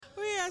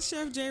asked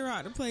Chef J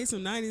Rock to play some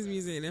 90s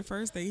music, and the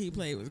first thing he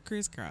played was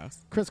Crisscross.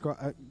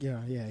 Crisscross,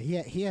 yeah.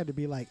 He had to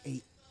be like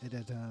 8 at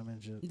that time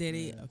and shit. Did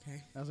he? Yeah.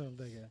 Okay. That's what I'm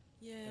thinking.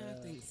 Yeah, I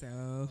think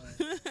so.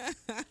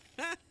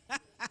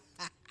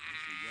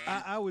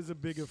 I was a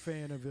bigger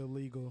fan of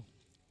Illegal.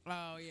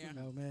 Oh, yeah. You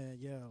know, man,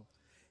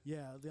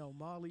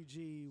 Molly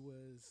G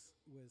was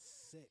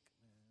sick,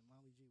 man.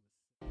 Molly G was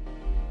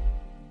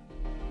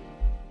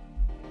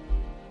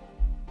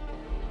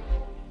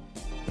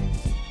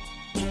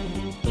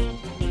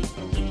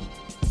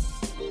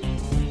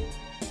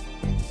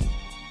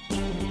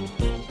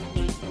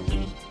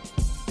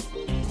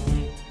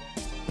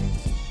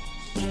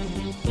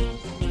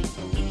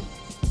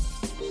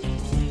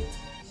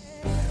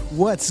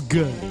What's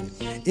good?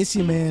 It's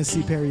your man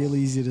C. Perry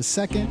Elysia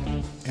II,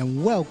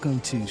 and welcome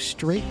to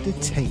Straight to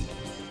Tape.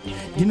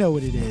 You know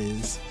what it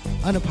is.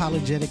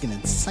 Unapologetic and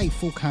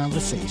insightful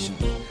conversation.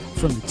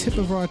 From the tip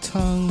of our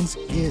tongues,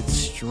 it's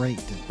Straight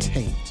to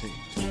Tape.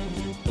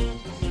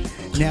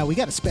 Now, we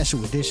got a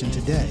special edition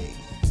today.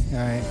 All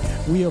right.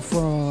 We are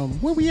from,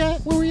 where we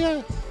at?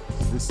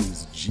 This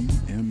is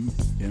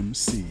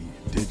GMMC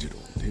Digital.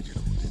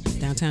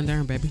 Downtown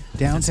Durham, baby.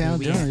 Downtown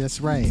Durham,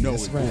 that's right. No,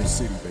 that's it's right.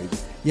 City, baby.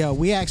 Yo,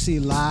 we actually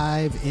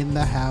live in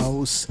the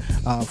house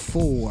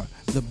for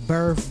the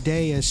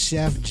birthday of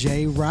Chef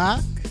J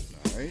Rock.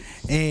 All right.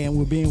 And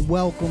we're being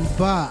welcomed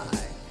by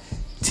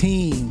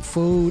Team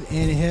Food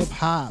and Hip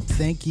Hop.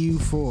 Thank you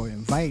for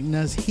inviting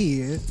us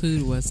here.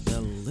 Food was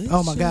delicious.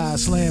 Oh my God,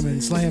 slamming.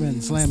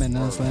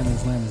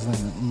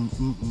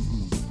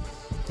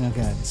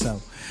 Okay, so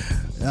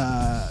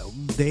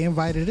they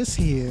invited us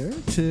here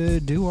to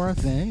do our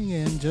thing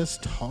and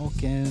just talk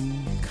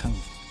and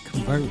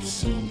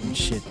converse and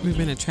shit. We've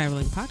been a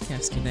traveling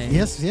podcast today.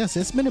 Yes,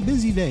 it's been a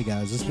busy day,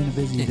 guys. It's been a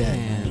busy day.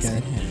 It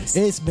has.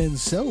 It's been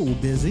so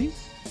busy.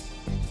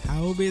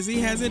 How busy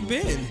has it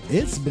been?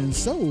 It's been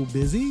so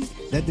busy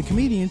that the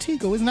comedian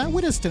Tico is not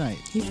with us tonight.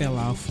 He fell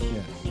off.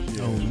 Yeah.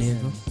 Oh,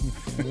 nigga.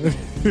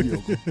 Yeah.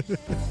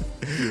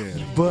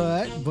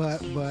 But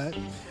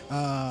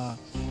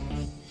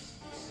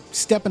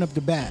stepping up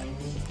the bat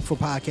for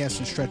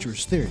Podcasting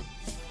Treacherous Theory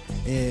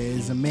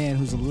is a man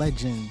who's a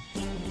legend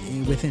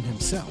within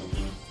himself.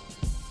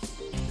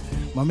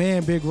 My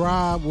man, Big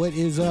Rob, what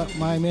is up,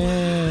 my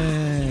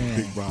man?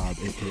 Big Rob,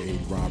 a.k.a.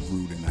 Rob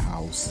Rude in the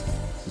house.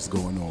 What's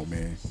going on,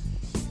 man?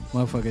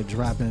 Motherfucker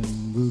dropping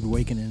rude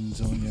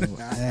awakenings on your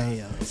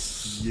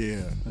ass.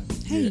 Yeah.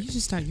 Hey, you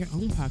should start your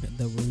own pocket,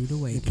 The Rude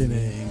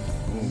Awakening.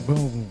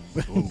 Boom.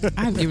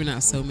 I've given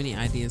out so many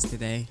ideas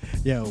today.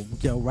 Yo,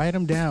 write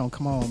them down.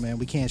 Come on, man.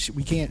 We can't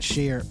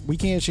share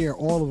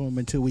all of them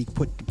until we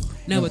put.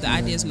 No, but the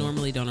ideas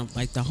normally don't have,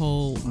 like the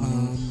whole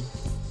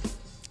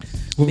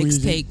What were you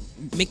mixtape.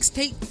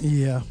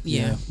 Yeah.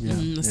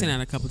 Let's send out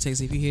a couple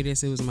texts. If you hear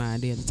this, it was my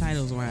idea. The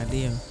title was my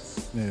idea.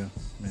 Yeah.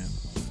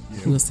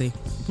 We'll see.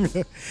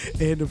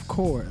 And of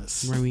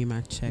course, Bring me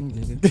my check,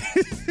 nigga.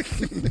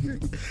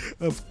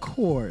 of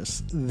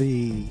course,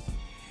 the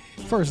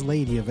First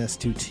Lady of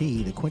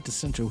S2T, the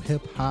quintessential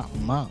hip hop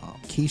mom,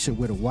 Keisha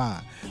with a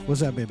Y.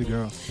 What's up, baby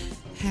girl?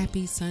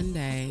 Happy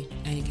Sunday,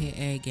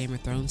 aka Game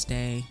of Thrones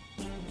Day,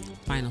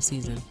 final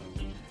season,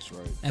 That's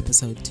right.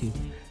 episode 2.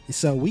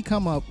 So we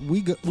go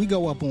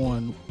up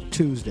on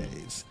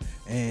Tuesdays,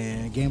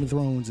 and Game of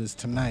Thrones is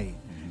tonight.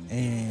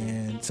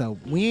 And so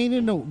we ain't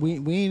in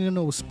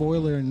no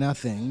spoiler or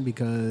nothing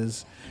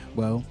because,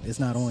 well, it's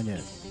not on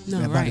yet. No,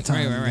 right.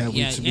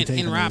 Yeah,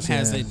 and Rob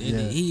has it.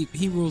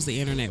 He rules the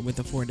internet with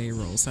the 4-day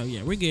rule. So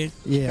yeah, we're good.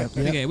 Yeah,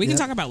 we're good. We can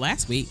talk about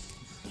last week.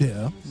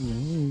 Yeah,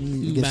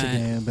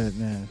 but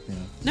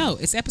no,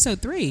 it's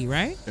episode 3,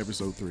 right?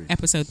 Episode 3.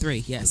 Episode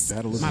 3. Yes. The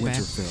Battle of My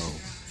Winterfell.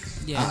 bad.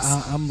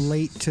 Yes. I'm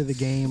late to the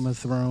Game of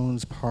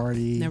Thrones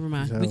party. Never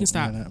mind. So we can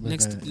stop.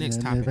 Next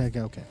topic.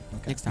 Okay.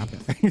 Next topic.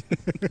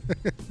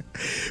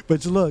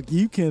 But look,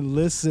 you can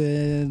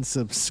listen,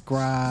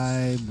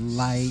 subscribe,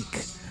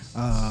 like,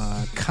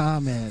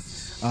 comment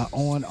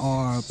on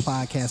our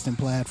podcasting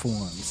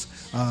platforms.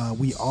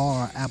 We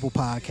are Apple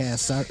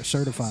Podcast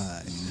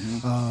certified.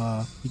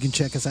 You can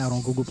check us out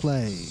on Google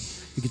Play.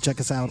 You can check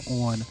us out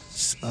on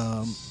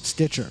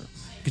Stitcher.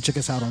 You can check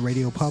us out on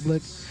Radio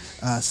Public,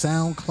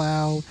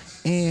 SoundCloud,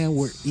 and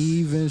we're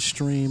even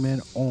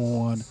streaming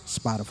on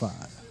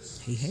Spotify.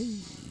 Hey.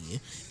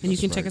 And you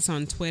can check us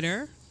on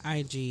Twitter,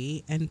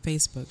 IG, and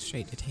Facebook,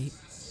 Straight to Tape.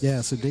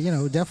 Yeah, so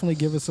definitely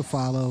give us a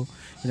follow.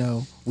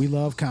 We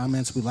love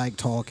comments. We like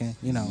talking.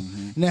 You know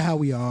how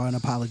we are,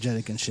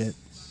 unapologetic and shit.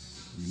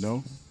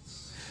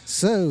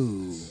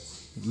 So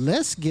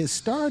let's get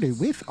started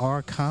with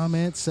our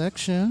comment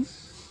section.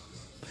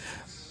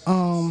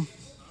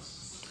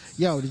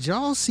 Yo, did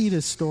y'all see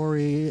this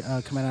story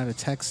coming out of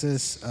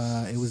Texas?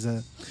 It was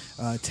a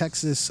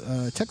Texas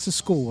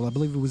school, I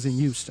believe it was in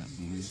Houston,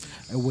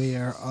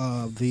 where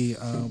the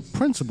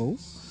principal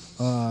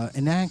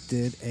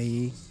enacted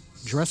a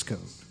dress code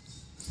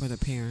for the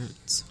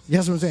parents.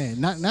 That's what I'm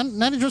saying.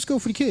 Not a dress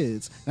code for the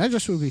kids, not a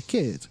dress code for the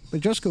kids, but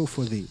a dress code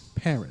for the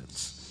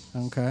parents.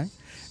 Okay,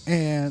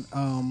 and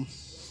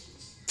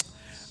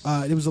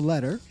It was a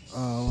letter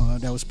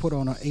that was put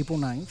on April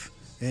 9th.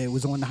 It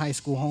was on the high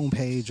school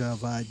homepage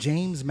of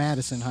James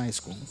Madison High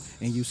School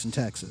in Houston,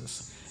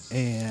 Texas.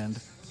 And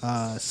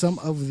some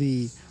of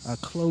the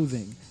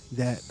clothing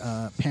that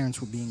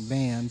parents were being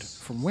banned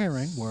from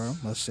wearing were,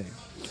 let's see,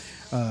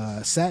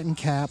 satin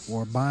cap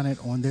or bonnet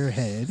on their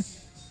head,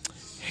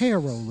 hair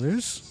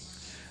rollers,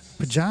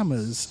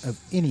 pajamas of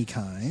any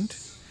kind,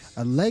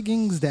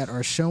 leggings that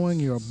are showing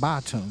your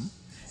bottom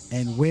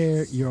and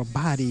where your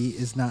body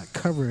is not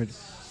covered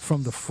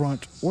from the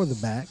front or the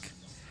back,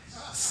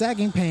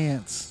 sagging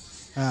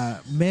pants,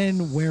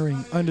 men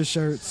wearing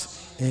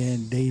undershirts,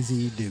 and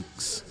Daisy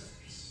Dukes.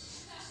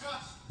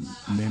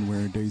 Men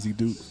wearing Daisy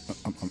Dukes?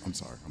 I'm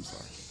sorry.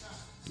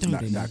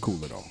 Not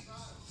cool at all.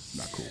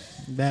 Not cool.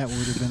 That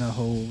would have been a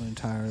whole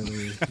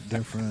entirely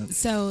different.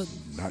 So,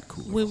 not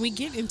cool. When we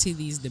get into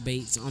these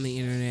debates on the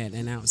internet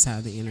and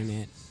outside the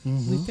internet,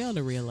 we fail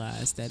to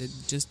realize that it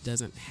just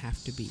doesn't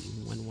have to be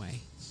one way.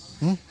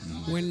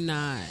 We're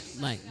not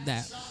like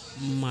that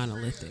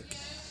monolithic.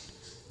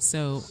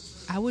 So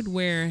I would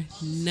wear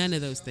none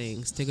of those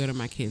things to go to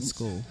my kids'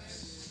 school.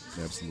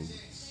 Absolutely.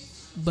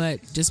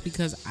 But just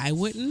because I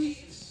wouldn't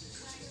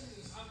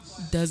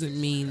doesn't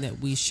mean that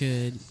we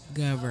should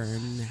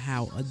govern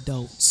how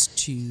adults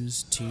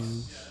choose to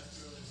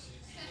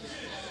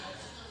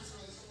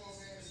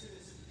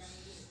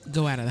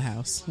go out of the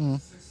house.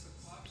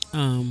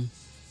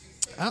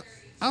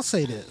 I'll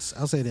say this.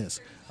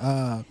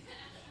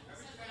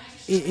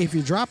 If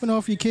you're dropping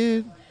off your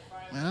kid,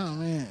 oh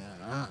man,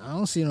 I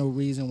don't see no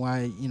reason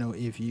why,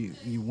 if you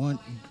want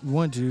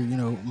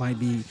to, might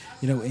be,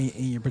 in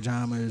your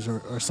pajamas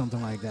or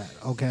something like that.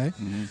 Okay.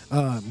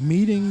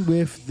 Meeting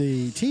with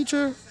the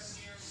teacher,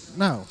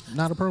 no,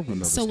 not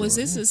appropriate. So was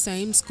this the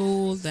same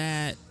school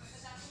that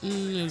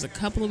it was a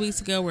couple of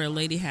weeks ago where a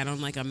lady had on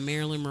like a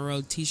Marilyn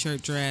Monroe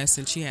t-shirt dress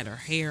and she had her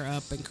hair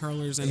up in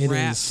curlers and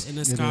wrapped in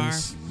a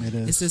scarf? It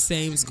is. It's the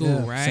same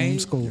school, right? Same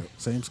school. Yep.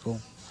 Same school.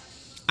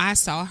 I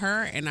saw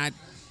her, and I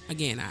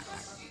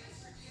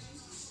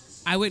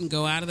wouldn't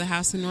go out of the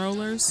house in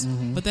rollers,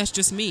 but that's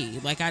just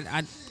me. Like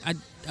I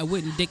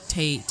wouldn't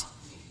dictate.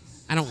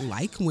 I don't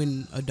like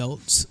when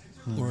adults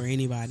or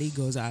anybody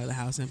goes out of the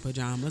house in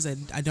pajamas.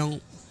 I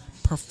don't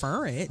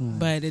prefer it,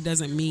 but it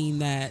doesn't mean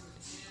that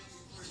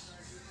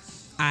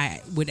I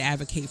would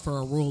advocate for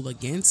a rule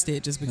against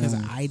it just because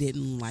I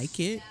didn't like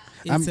it.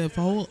 It's a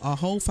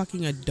whole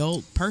fucking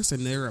adult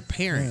person. They're a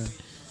parent.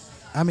 Yeah.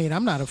 I mean,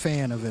 I'm not a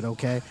fan of it,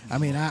 okay? I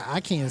mean, I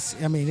can't,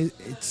 I mean,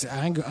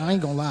 I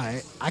ain't gonna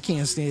lie. I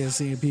can't stand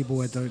seeing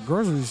people at the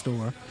grocery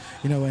store,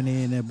 and they're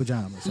in their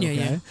pajamas,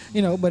 okay?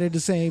 Yeah. But at the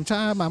same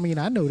time, I mean,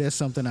 I know that's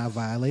something I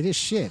violated.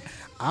 Shit.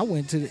 I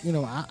went to,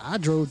 I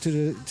drove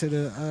to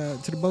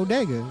the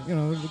bodega,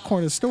 the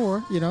corner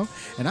store,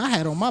 and I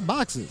had on my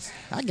boxes.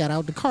 I got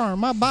out the car in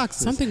my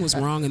boxes. Something was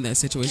wrong in that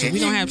situation. We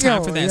don't have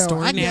time for that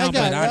story now,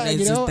 but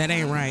that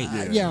ain't right.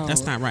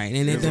 That's not right,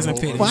 and it doesn't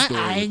fit. Well,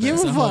 I ain't give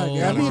a fuck.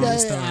 I mean,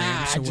 I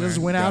just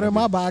went out in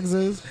my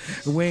boxes,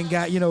 went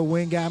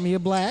and got me a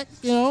black,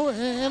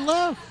 and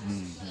left.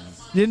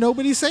 Didn't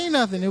nobody say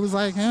nothing. It was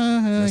like,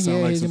 yeah, like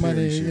here's your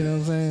money. You know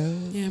what I'm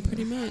saying? Yeah,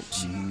 pretty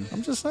much.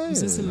 I'm just saying.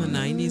 Was this in the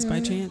 90s by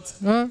chance?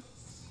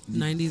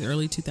 90s,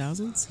 early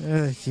 2000s?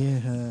 Yeah.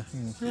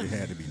 It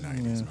had to be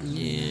 90s.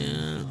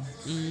 Yeah.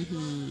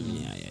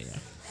 Yeah.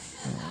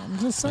 I'm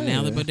just saying. So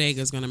now the bodega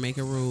is going to make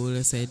a rule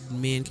that said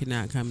men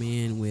cannot come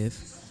in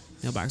with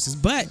no boxes.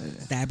 But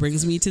that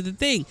brings me to the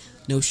thing: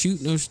 no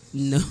shoes, no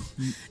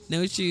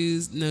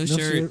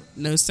shirt,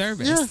 no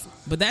service. Yeah.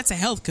 But that's a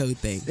health code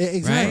thing,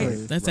 exactly.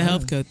 Right? That's a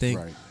health code thing.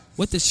 Right.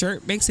 What, the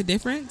shirt makes a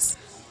difference?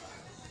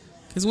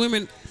 Because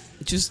women,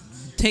 just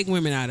take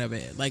women out of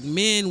it. Like,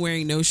 men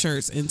wearing no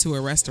shirts into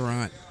a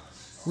restaurant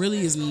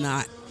really is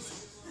not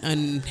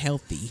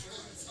unhealthy.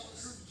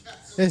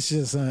 It's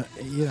just,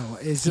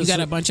 it's just. You got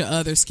a bunch of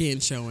other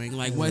skin showing.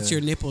 Like, what's your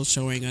nipples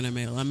showing on a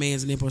male? A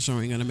man's nipple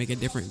showing going to make a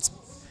difference.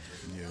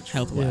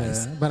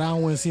 Health-wise. Yeah, but I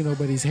don't want to see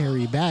nobody's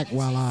hairy back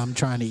while I'm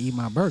trying to eat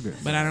my burger.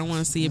 But I don't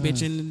want to see a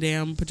bitch in the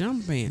damn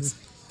pajama pants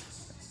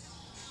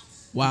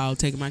while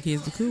taking my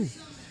kids to school.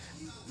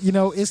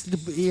 It's the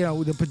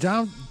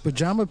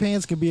pajama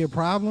pants can be a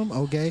problem.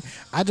 Okay,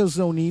 I just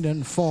don't need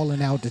nothing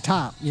falling out the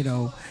top.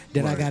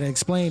 That I gotta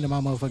explain to my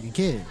motherfucking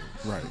kid.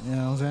 Right. You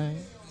know what I'm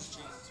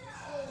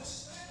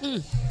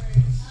saying?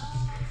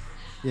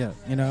 Yeah.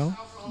 Yeah.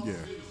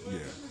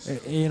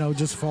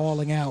 Just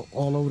falling out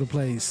all over the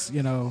place,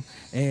 and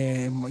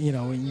you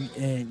know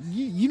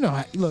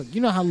how, look,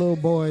 you know how little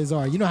boys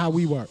are. You know how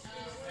we work.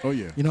 Oh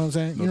yeah. You know what I'm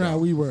saying? No you know doubt. how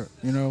we work.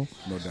 No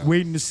doubt.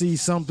 Waiting to see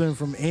something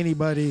from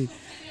anybody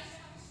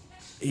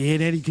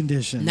in any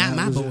condition. Not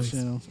my boys.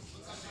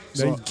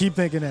 So, keep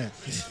thinking that.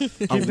 Keep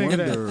thinking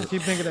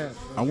that.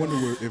 I wonder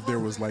if there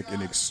was like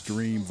an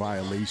extreme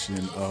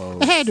violation of.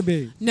 It had to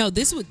be. No,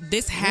 this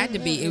had to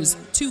be. It was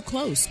too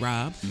close,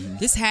 Rob.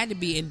 This had to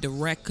be in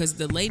direct, because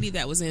the lady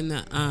that was in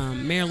the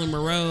Marilyn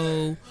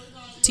Monroe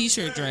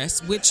t-shirt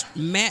dress, which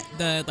met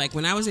the, like,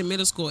 when I was in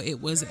middle school, it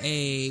was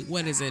a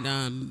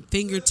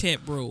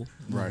fingertip rule.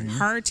 Right.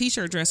 Her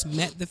t-shirt dress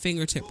met the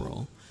fingertip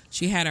rule.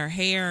 She had her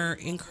hair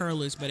in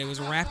curlers, but it was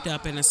wrapped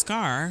up in a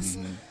scarf.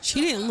 Mm-hmm.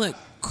 She didn't look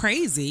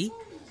crazy,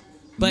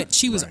 but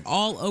she was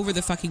all over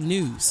the fucking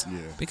news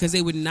because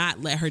they would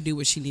not let her do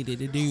what she needed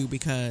to do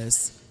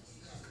because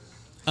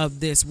of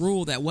this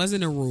rule that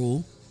wasn't a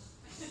rule.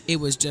 It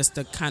was just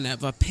a kind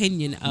of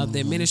opinion of the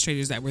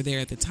administrators that were there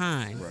at the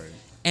time. Right.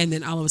 And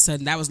then all of a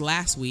sudden, that was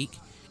last week.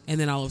 And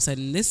then all of a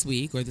sudden this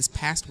week or this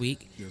past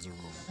week,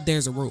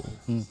 there's a rule.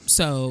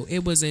 So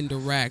it was in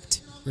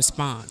direct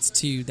response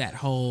to that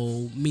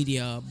whole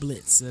media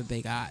blitz that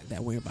they got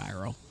that went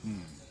viral.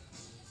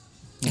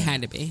 It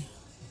had to be.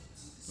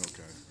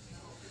 Okay.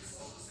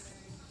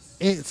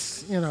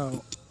 It's,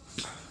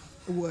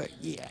 what?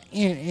 Yeah,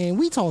 and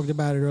we talked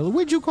about it earlier.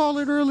 What did you call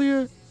it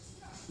earlier?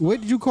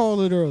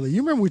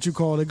 You remember what you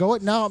called it? Go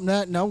it. No, I'm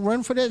not. No,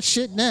 run for that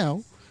shit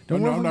now.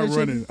 I'm not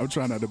running. I'm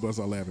trying not to bust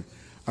out laughing.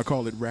 I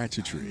call it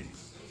ratchetry.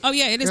 Oh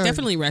yeah, it is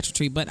definitely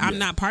ratchetry, but I'm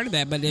not part of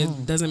that. But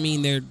it doesn't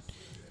mean they're,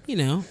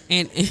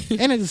 and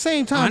at the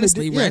same time,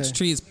 honestly,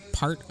 ratchetry is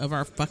part of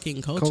our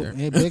fucking culture.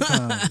 Big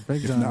time.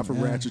 If not for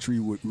ratchetry,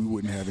 we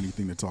wouldn't have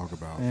anything to talk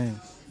about.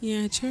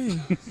 Yeah, true.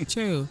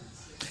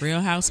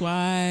 Real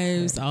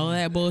Housewives, all of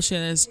that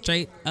bullshit is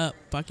straight up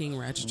fucking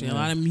ratchetry. A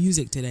lot of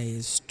music today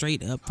is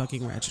straight up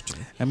fucking ratchetry.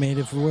 I mean,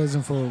 if it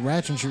wasn't for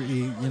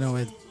ratchetry,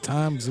 at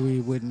times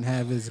we wouldn't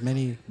have as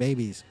many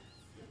babies.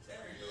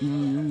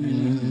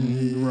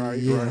 Right.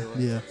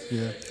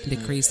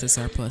 Decrease the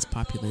surplus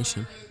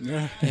population.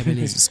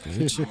 Ebenezer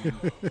Scrooge.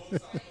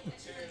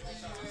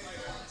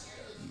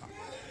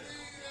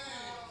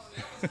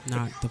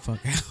 Knock the fuck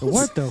out.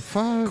 What the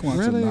fuck? Quanta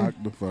really?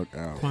 knocked the fuck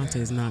out. Quanta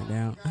is knocked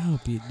out. I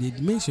hope you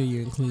did. Make sure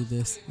you include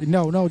this.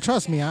 No,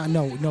 trust me.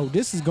 No,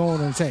 this is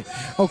going on tape.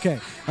 Okay,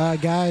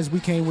 guys, we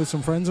came with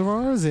some friends of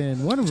ours,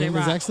 and one of them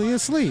is actually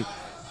asleep.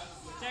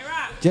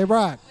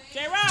 J-Rock.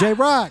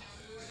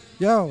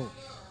 Yo.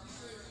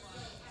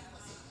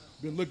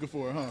 Been looking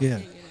for it, huh? Yeah.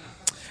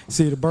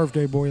 See, the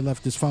birthday boy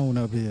left his phone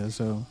up here,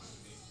 so.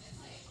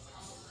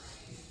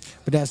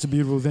 But that's the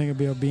beautiful thing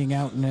about being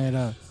out in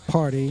that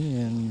party,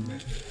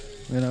 and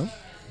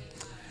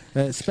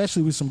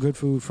especially with some good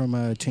food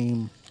from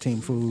Team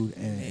Food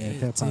and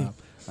hip hop.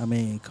 I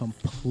mean,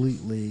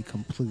 completely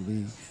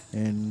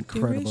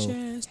incredible.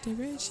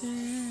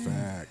 Delicious.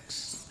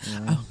 Facts.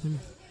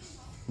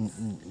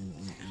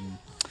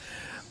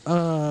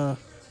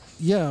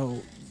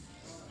 Yo,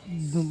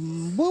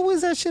 what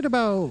was that shit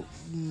about?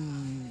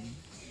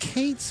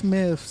 Kate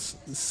Smith's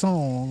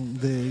song,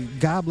 the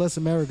God Bless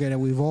America, that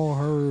we've all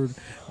heard,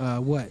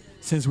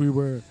 since we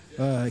were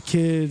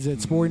kids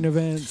at sporting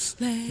events.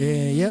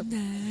 And, yep.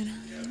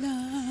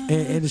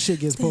 And the shit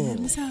gets pulled.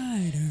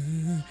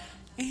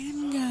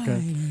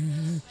 Okay.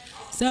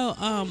 So,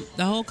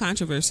 the whole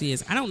controversy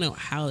is, I don't know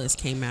how this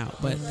came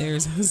out, but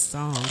there's a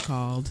song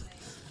called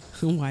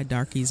Why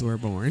Darkies Were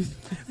Born.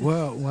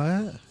 Well,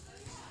 what?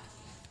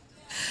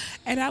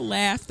 And I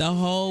laughed the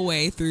whole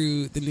way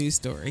through the news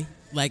story.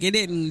 Like it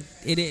didn't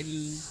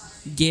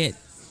get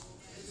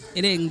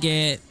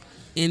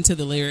into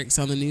the lyrics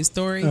on the news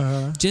story.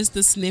 Just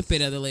the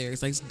snippet of the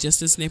lyrics, like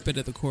just a snippet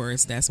of the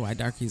chorus. That's why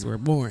darkies were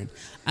born.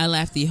 I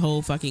laughed the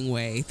whole fucking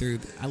way through.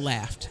 I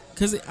laughed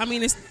because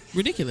it's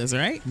ridiculous,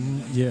 right?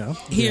 Yeah.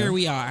 Here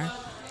we are.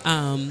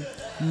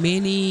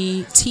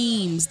 Many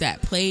teams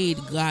that played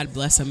God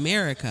Bless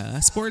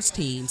America, sports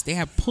teams, they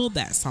have pulled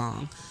that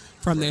song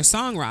from their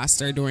song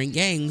roster during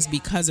games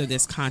because of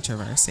this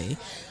controversy.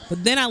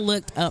 But then I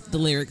looked up the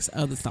lyrics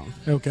of the song.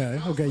 Okay,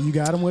 you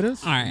got them with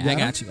us? All right, I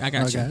got you.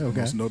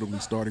 Okay. Most notably,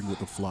 starting with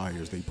the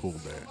Flyers, they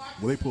pulled that.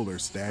 Well, they pulled their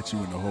statue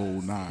and the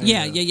whole nine.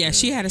 Yeah.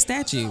 She had a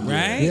statue,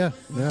 right? Yeah.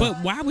 But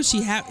why would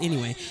she have,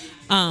 anyway?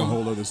 A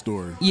whole other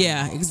story.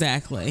 Yeah,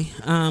 exactly.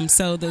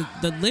 So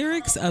the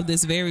lyrics of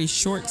this very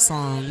short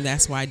song,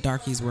 That's Why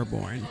Darkies Were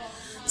Born.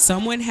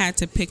 Someone had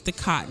to pick the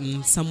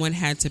cotton. Someone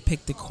had to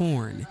pick the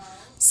corn.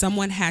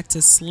 Someone had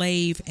to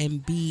slave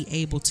and be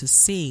able to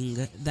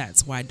sing.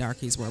 That's why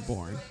darkies were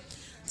born.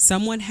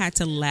 Someone had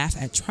to laugh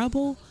at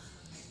trouble.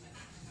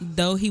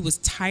 Though he was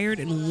tired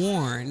and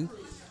worn,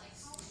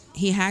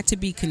 he had to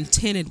be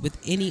contented with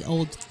any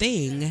old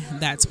thing.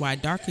 That's why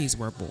darkies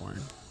were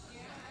born.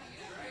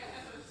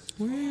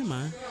 Where am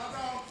I?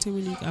 Too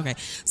many. Okay.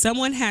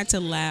 Someone had to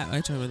laugh.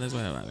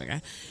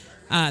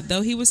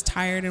 Though he was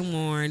tired and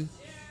worn,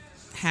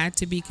 had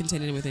to be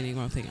contented with any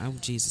one thing. Oh,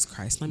 Jesus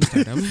Christ. Let me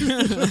start over.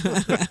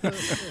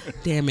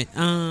 Damn it.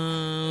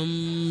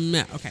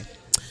 Okay.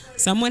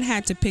 Someone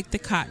had to pick the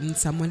cotton.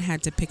 Someone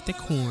had to pick the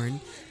corn.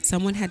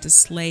 Someone had to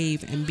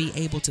slave and be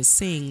able to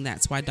sing.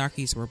 That's why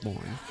darkies were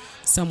born.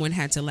 Someone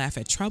had to laugh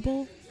at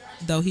trouble.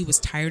 Though he was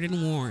tired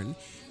and worn,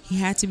 he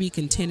had to be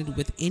contented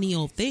with any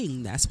old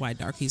thing. That's why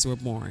darkies were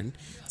born.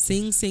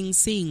 Sing, sing,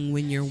 sing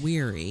when you're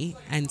weary,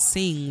 and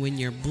sing when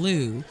you're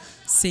blue.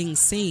 Sing,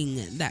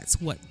 sing. That's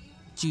what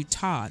you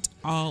taught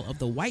all of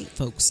the white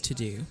folks to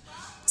do.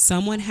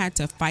 Someone had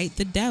to fight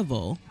the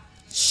devil,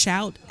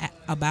 shout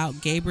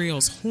about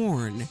Gabriel's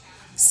horn.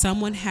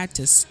 Someone had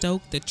to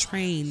stoke the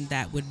train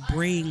that would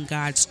bring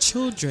God's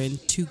children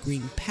to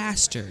green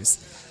pastures.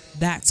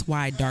 That's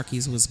why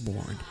darkies was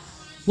born.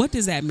 What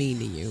does that mean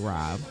to you,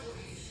 Rob?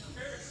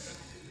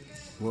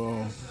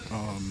 Well,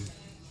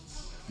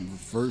 the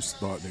first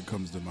thought that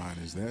comes to mind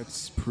is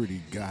that's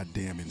pretty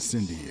goddamn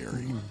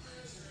incendiary.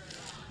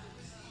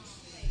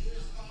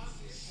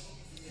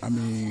 I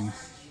mean,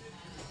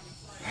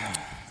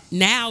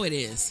 now it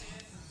is,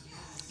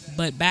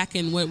 but back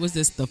in what was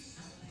this, the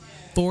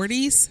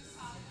 40s,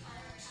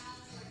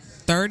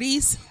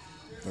 30s,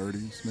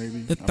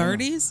 maybe the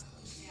 30s.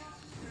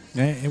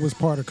 And it was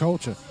part of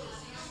culture.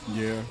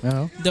 Yeah. You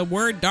know? The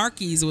word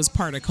darkies was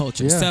part of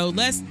culture. Yeah. So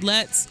let's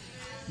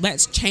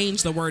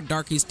change the word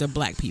darkies to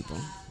black people.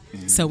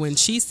 So when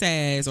she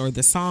says, or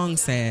the song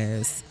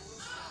says,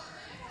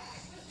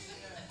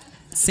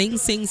 sing,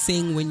 sing,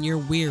 sing when you're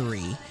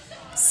weary,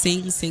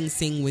 sing, sing,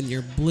 sing when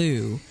you're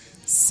blue,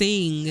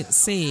 sing,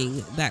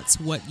 sing, that's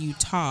what you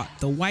taught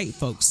the white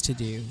folks to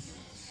do.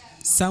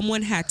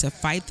 Someone had to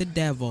fight the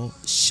devil,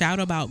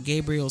 shout about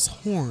Gabriel's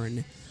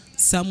horn.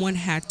 Someone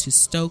had to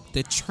stoke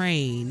the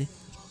train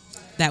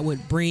that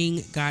would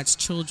bring God's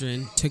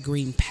children to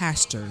green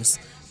pastures.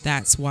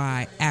 That's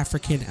why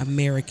African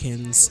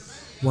Americans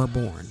were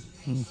born.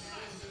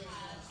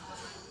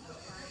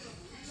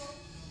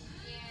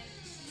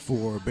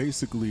 For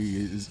basically,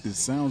 it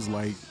sounds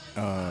like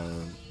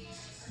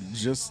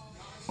just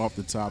off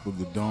the top of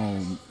the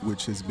dome,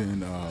 which has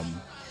been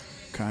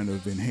kind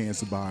of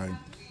enhanced by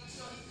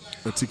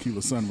a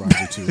tequila sunrise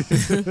or two. I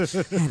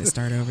had to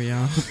start over,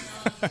 y'all.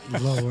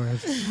 Lord.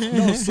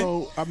 No,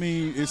 so I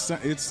mean,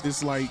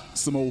 it's like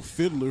some old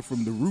Fiddler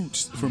from the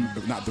Roots, from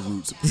not the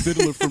Roots,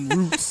 Fiddler from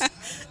Roots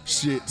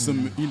shit.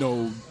 Some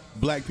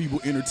black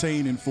people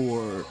entertaining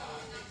for,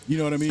 you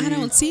know what I mean? I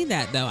don't see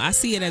that though. I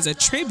see it as a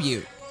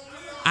tribute.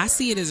 Like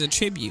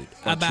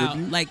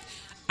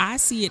I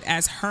see it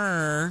as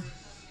her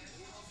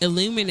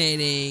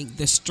illuminating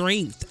the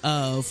strength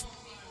of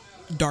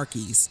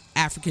darkies,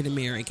 African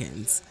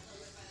Americans.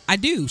 I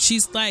do.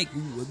 She's like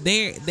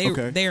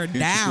they're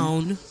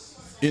down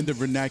in the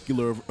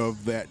vernacular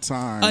of that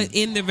time.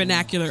 In the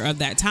vernacular of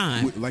that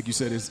time, like you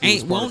said,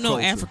 won't no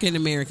African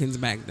Americans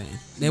back then.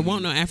 There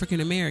won't no African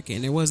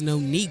American. There was no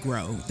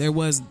Negro. There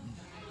was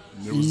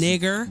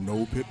nigger.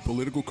 No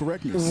political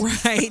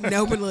correctness. Right.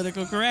 No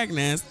political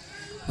correctness,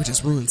 which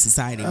has ruined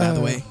society, by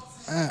the way.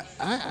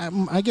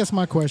 I guess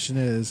my question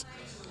is,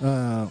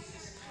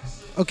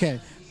 okay.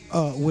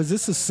 Was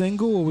this a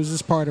single or was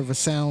this part of a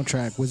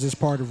soundtrack? Was this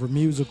part of a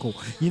musical?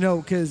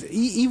 Because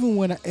even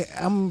when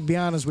I'm gonna be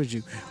honest with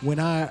you, when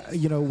I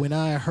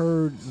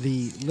heard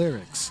the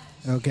lyrics,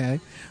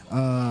 okay,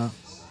 there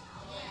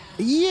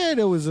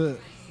was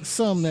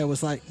some that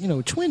was like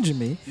twinging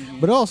me,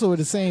 but also at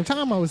the same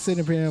time I was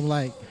sitting up here and I'm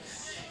like,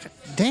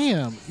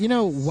 damn,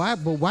 why?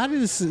 But why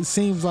did it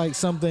seems like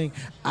something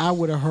I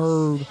would have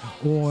heard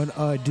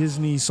on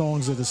Disney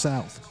Songs of the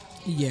South?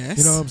 Yes.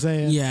 You know what I'm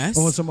saying? Yes.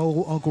 On some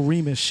old Uncle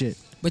Remus shit.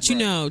 But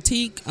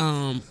Teak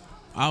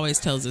always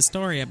tells a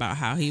story about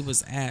how he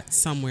was at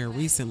somewhere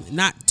recently,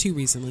 not too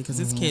recently because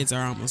his kids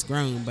are almost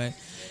grown, but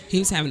he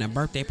was having a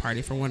birthday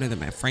party for one of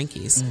them at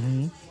Frankie's.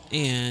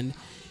 And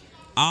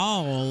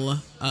all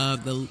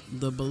of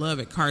the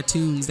beloved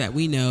cartoons that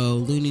we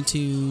know, Looney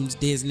Tunes,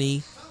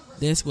 Disney,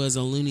 this was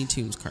a Looney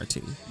Tunes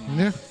cartoon.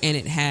 Yeah. And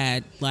it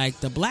had like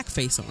the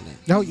blackface on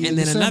it. Oh, yeah, and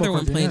then another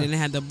one cartoon, played yeah. and it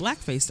had the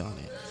blackface on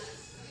it.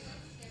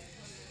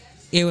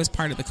 It was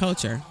part of the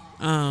culture.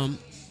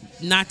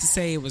 Not to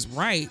say it was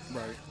right,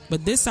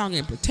 but this song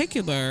in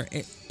particular,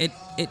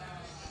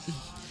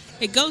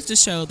 it goes to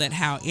show that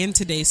how in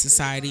today's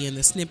society, in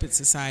the snippet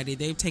society,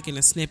 they've taken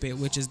a snippet,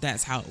 which is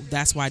that's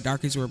why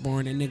Darkies were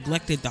born, and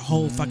neglected the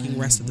whole fucking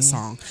rest of the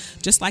song.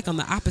 Just like on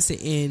the opposite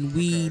end,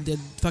 we the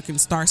fucking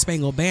Star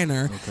Spangled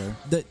Banner,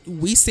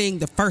 we sing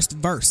the first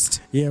verse.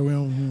 Yeah, you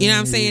know what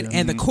I'm saying,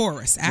 and the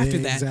chorus after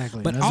that.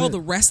 Exactly. But That's all it. the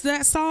rest of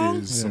that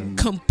song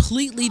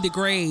completely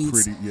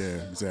degrades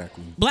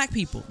exactly. black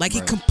people. Like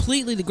it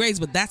completely degrades,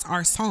 but that's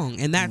our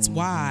song, and that's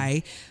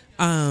why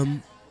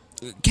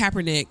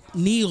Kaepernick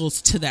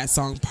kneels to that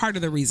song. Part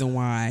of the reason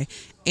why,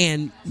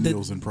 and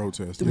kneels in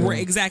protest. We're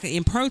exactly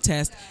in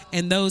protest,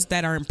 and those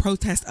that are in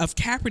protest of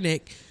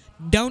Kaepernick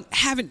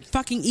haven't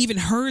fucking even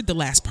heard the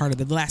last part of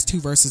the last two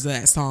verses of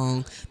that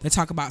song that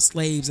talk about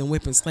slaves and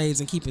whipping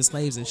slaves and keeping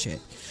slaves and shit.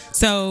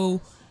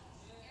 So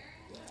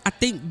I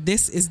think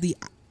this is the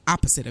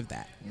opposite of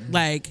that.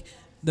 Like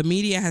the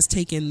media has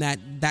taken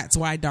that's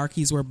why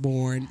Darkies were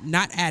born,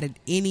 not added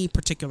any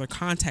particular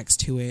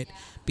context to it,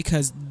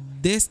 because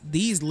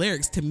these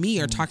lyrics to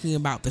me are talking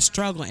about the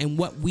struggle and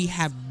what we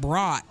have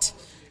brought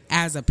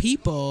as a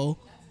people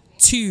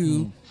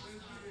to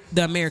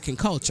the American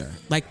culture.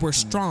 Like we're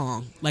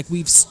strong, like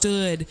we've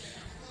stood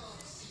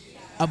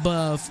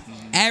above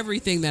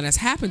everything that has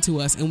happened to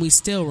us, and we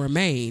still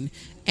remain,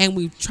 and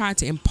we've tried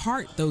to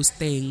impart those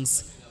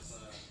things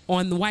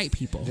on the white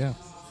people. Yeah.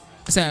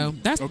 So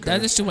that's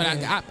just what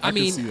I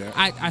mean. see that.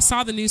 I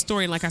saw the news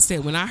story, and like I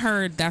said, when I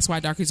heard that's why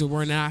Darkies were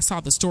born, and I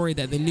saw the story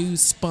that the news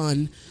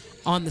spun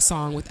on the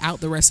song without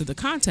the rest of the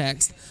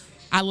context,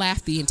 I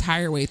laughed the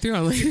entire way through.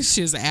 I'm like, this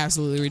shit is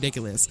absolutely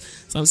ridiculous.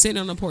 So I'm sitting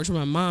on the porch with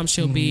my mom.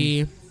 She'll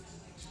be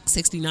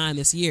 69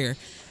 this year,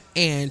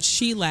 And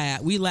she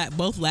laughed. We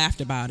both laughed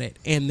about it,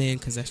 and then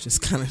because that's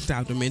just kind of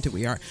how demented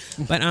we are.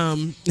 But I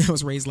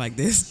was raised like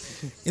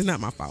this. It's not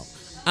my fault.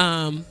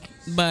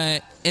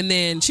 But and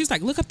then she was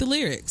like, "Look up the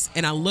lyrics,"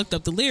 and I looked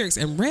up the lyrics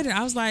and read it.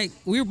 I was like,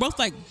 we were both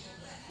like,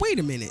 "Wait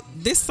a minute,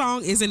 this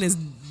song isn't as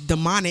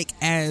demonic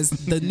as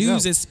the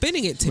news is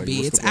spinning it to Like, be.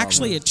 what's It's the problem?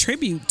 actually a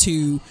tribute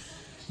to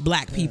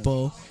Black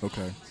people."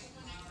 Okay.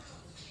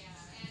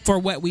 For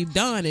what we've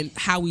done and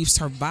how we've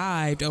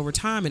survived over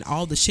time and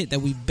all the shit that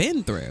we've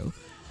been through,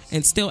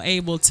 and still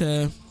able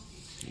to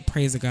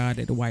praise a God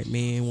that the white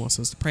man wants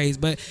us to praise.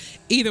 But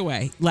either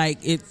way, like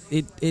it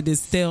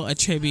is still a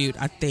tribute,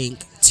 I think,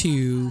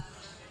 to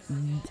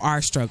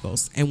our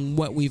struggles and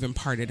what we've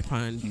imparted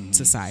upon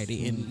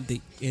society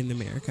in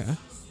America.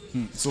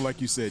 So,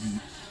 like you said,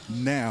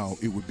 now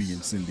it would be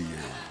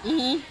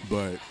incendiary.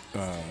 But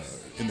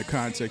in the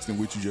context in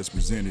which you just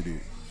presented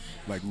it,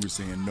 like we were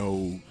saying,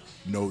 no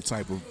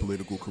type of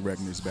political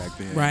correctness back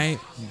then. Right.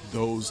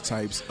 Those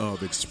types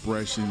of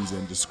expressions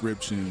and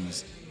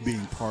descriptions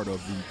being part of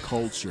the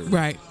culture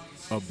Right.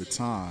 of the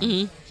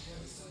time.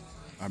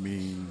 I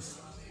mean,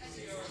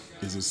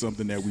 is it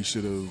something that we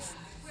should have,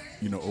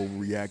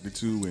 overreacted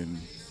to and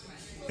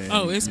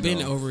It's been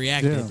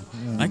overreacted.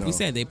 Yeah. Like No. we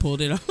said, they pulled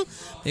it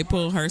off. They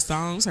pulled her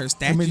songs, her I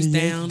statues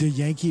mean, down. the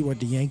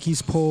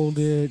Yankees pulled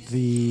it.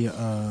 The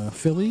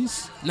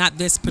Phillies, Not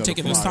this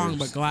particular Flyers. song,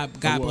 but God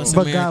Bless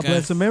but America. God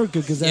Bless America,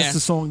 because that's Yeah. the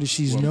song that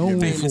she's Well, known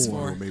yeah, famous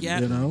for. for. maybe. Yeah.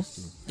 You know,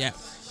 Yeah.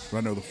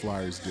 I know the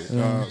Flyers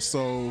did.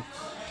 So,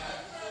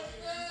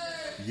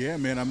 yeah,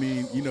 man. I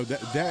mean,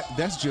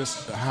 that's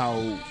just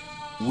how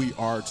we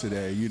are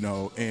today,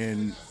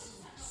 and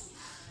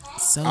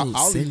So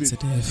I'll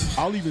sensitive.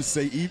 I'll even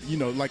say,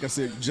 like I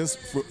said, just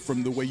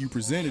from the way you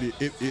presented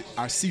it,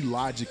 I see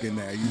logic in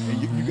that.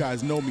 And you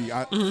guys know me.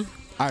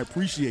 I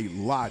appreciate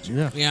logic.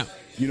 Yeah. Yeah.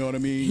 You know what I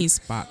mean? He's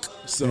Spock.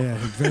 So yeah,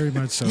 very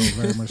much so,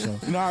 very much so.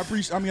 I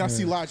appreciate. I mean, I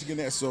see logic in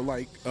that. So,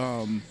 like,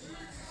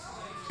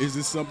 is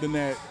this something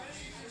that?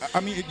 I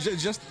mean,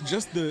 just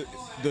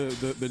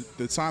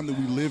the time that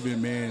we live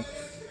in, man.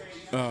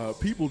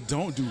 People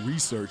don't do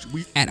research.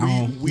 We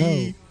No.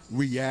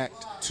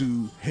 react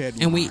to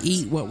headlines, And we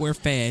eat what we're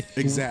fed.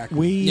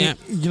 exactly. Yeah.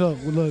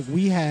 Look,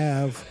 we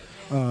have,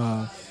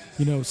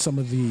 some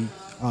of the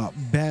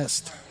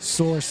best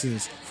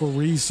sources for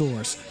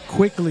resource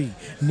quickly.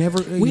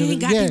 Never, We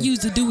ain't got yeah. to use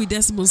the Dewey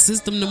Decimal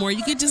System no more.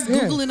 You can just Yeah.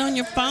 Google it on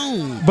your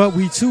phone. But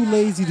we too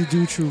lazy to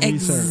do true research.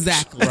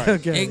 Exactly. Right.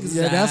 Okay.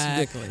 Exactly. Yeah,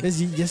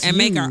 that's And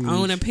make our huge.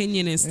 own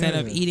opinion instead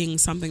of Yeah. eating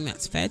something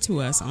that's fed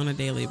to us on a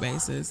daily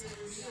basis.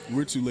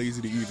 We're too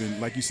lazy to even,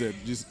 like you said,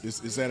 just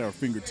it's at our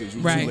fingertips.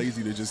 We're Right. too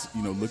lazy to just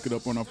look it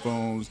up on our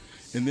phones.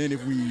 And then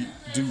if we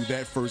do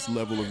that first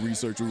level of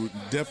research, we're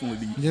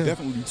definitely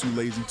too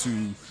lazy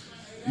to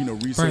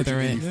research Further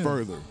it any it. Yeah.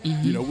 further.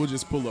 We'll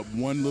just pull up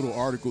one little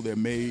article that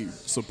may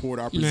support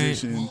our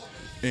position,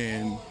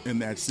 and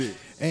that's it.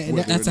 And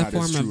Whether That's or a not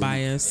it's form of true.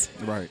 bias.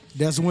 Right.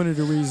 That's one of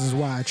the reasons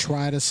why I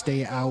try to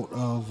stay out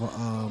of.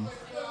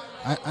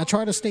 I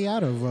try to stay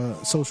out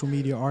of social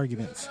media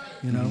arguments.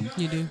 You know.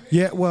 You do.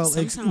 Yeah. Well.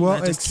 Sometimes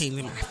I just can't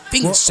get my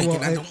fingers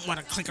shaking. I don't want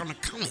to click on the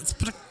comments.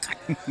 But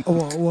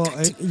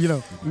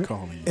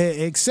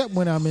except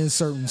when I'm in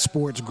certain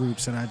sports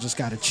groups and I just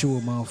got to chew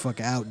a motherfucker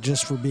out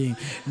just for being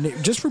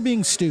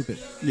stupid.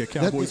 Yeah,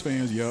 Cowboys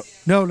fans. Yep.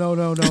 No. From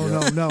a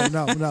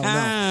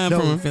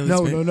Phillies fan.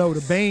 No.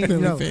 The bane,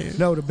 Philly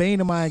fan. the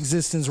bane of my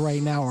existence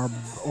right now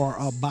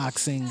are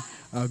boxing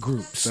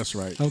groups. That's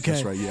right. Okay.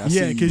 That's right. Yeah. I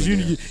Yeah, seen because you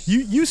in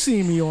you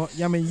see me on.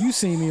 I mean, you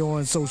see me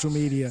on social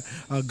media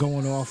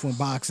going off on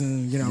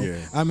boxing. Yeah.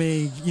 I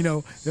mean,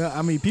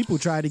 people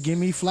try to give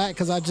me flack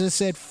because I just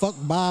said fuck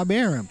Bob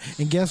Arum,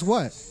 and guess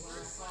what?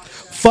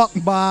 Fuck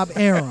Bob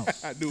Arum.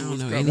 I knew I it don't was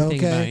know coming. anything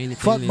about Okay, anything.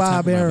 fuck they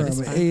Bob talk about, Arum. but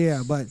it's fine.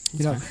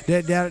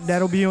 Yeah, but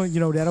that'll be on.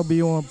 That'll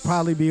be on.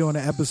 Probably be on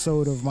an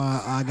episode of my.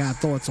 I got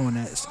thoughts on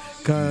this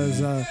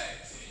because.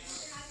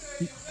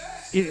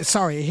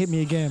 Sorry, it hit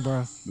me again,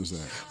 bro. What's that?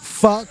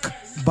 Fuck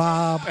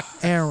Bob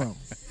Arum.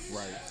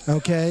 Right.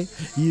 Okay,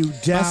 you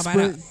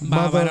desperate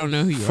Bob, I don't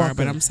know who you are,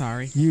 but motherfucker. I'm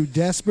sorry. You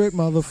desperate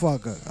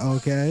motherfucker.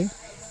 Okay,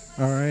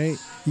 all right.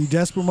 You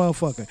desperate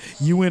motherfucker.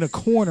 You in a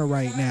corner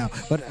right now,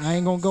 but I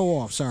ain't gonna go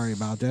off. Sorry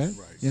about that.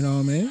 Right. You know what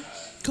I mean?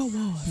 Go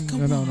off. Go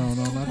No, off.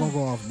 not gonna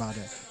go off about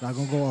that. Not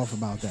gonna go off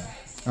about that.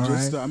 All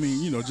Just, right. I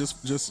mean,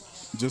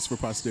 just for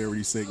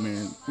posterity's sake,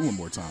 man. One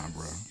more time,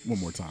 bro. One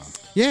more time.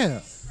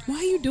 Yeah. Why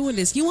are you doing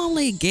this? You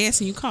only a guest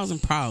and you causing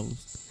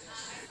problems.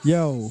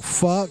 Yo,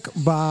 fuck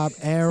Bob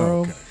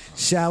Arum. Okay.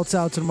 Shouts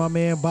out to my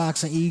man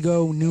Boxing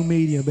Ego, New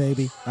Media,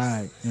 baby. All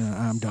right,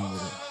 I'm done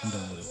with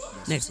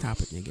it. Next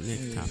topic, nigga.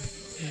 Next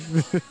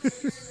topic.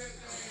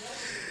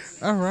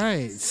 All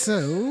right,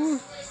 so,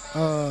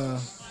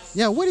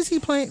 what is he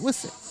playing?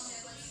 What's it?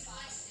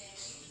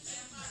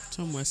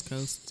 Some West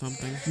Coast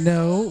something.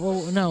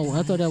 No,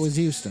 I thought that was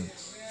Houston.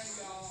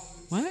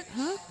 What?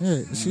 Huh?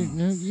 Yeah,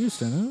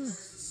 Houston, huh?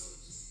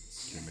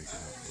 Can't make it up.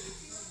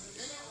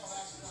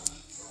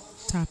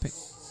 Topic.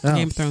 Oh.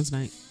 Game of Thrones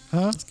night.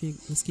 Huh? Let's keep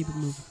it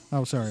moving.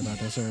 Oh, sorry about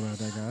that. Sorry about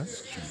that,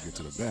 guys. Trying to get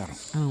to the battle.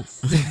 I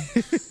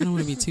don't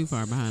want to be too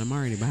far behind. I'm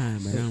already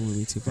behind, but I don't want to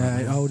be too far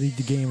behind. Oh, the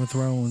Game of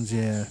Thrones.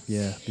 Yeah.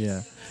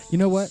 You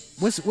know what?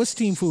 What's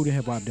Team Food and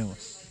Hip Hop doing?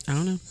 I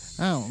don't know.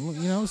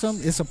 You know,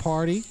 it's a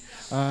party.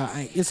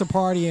 It's a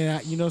party,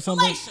 and you know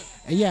something.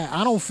 Yeah,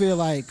 I don't feel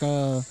like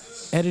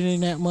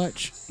editing that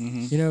much.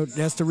 Mm-hmm. You know,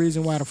 that's the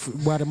reason why the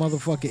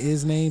motherfucker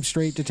is named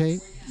Straight to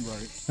Tape.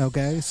 Right.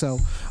 Okay, so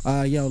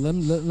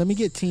let me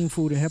get Team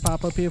Food and Hip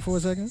Hop up here for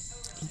a second.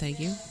 Thank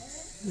you.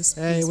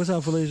 Hey, what's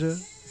up, Felicia?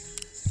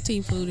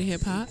 Team Food and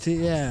Hip Hop.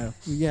 Yeah.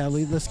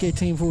 Let's get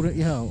Team Food.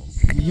 Yo,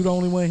 you the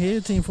only one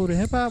here, Team Food and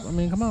Hip Hop. I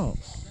mean, come on.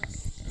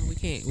 We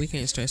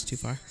can't stretch too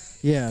far.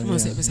 Yeah, Come on,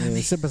 sit beside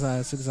me. Sit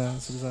beside.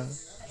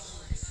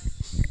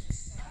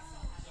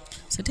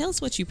 So tell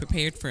us what you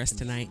prepared for us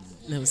tonight.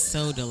 It was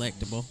so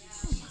delectable.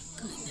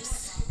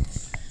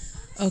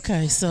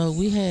 Okay, so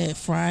we had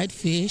fried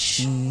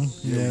fish.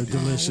 Yeah,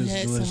 delicious. We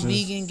had delicious. some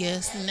vegan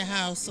guests in the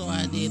house, so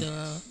I did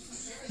a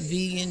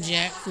vegan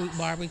jackfruit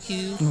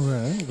barbecue,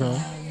 Okay.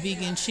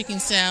 vegan chicken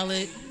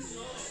salad.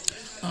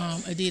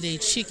 I did a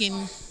chicken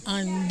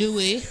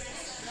andouille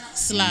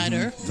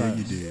slider. Yeah,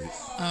 you did.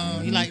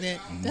 You like that?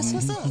 That's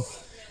what's up.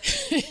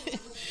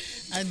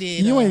 I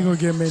did. You ain't gonna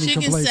get many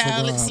chicken complaints from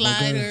salad Rob, okay?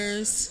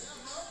 sliders.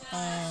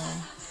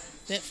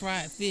 That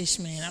fried fish,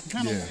 man. I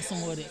kind of want some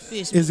more of that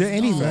fish. Is but there it's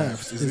any gone.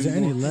 left? Is Is there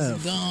there any any more?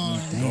 left? Gone.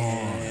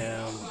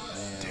 Damn.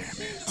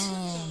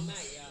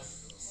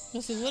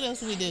 Let's see, what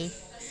else we do?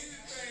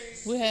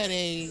 We had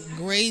a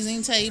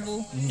grazing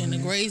table, and the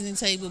grazing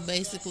table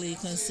basically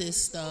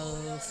consists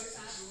of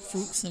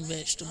fruits and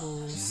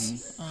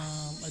vegetables.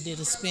 I did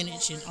a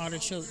spinach and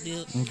artichoke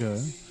dip,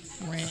 Okay.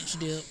 ranch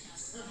dip,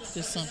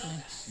 just something,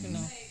 you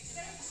know.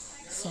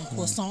 Some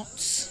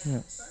croissants.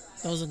 Yeah.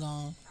 Those are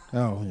gone.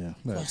 Oh yeah.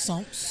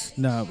 Croissants.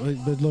 No,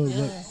 but look,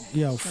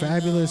 yo,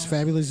 fabulous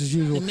as The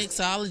usual.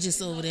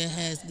 mixologist over there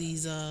has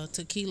these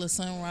tequila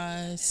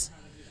sunrise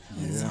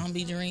and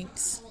zombie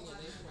drinks.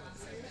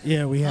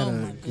 Yeah, we had Oh, a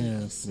my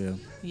goodness. yeah.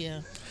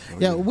 Yeah.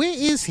 Yeah, where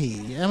is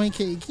he? I mean,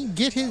 can you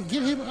get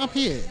him up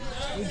here,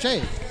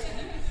 Jay?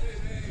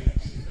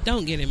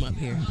 Don't get him up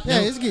here. Yeah,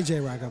 let's get J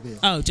Rock up here.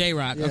 Oh, J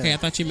Rock. Yeah. Okay, I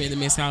thought you meant the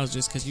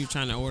mixologist because you're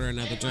trying to order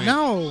another drink.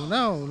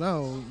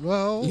 No.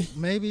 Well,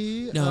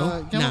 maybe.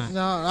 No, nah.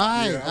 No. All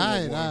right. Yeah,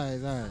 I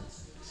want one.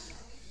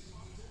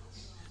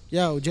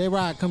 Yo, J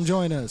Rock, come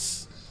join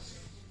us.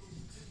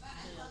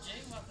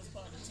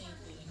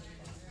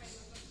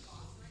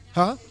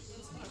 Huh?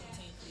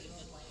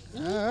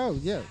 Oh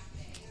yeah.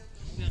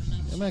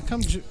 Yeah, man,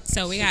 come.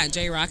 So we got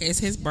J Rock. It's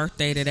his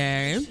birthday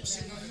today.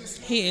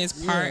 He is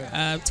part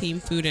of Team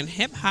Food and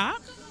Hip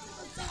Hop.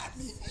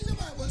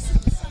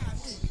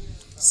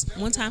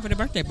 One time for the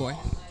birthday boy.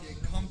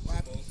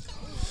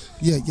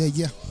 Yeah.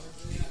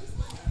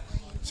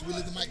 Should we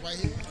leave the mic right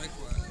here?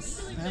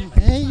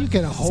 Hey, you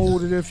can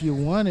hold it if you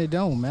want. It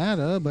don't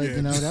matter, but Yeah.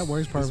 you know that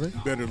works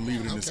perfect. Better to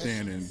leave it in the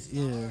stand and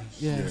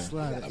Yeah.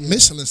 Slide it. A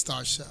Michelin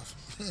star chef.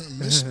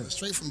 Michelin,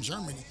 straight from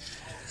Germany.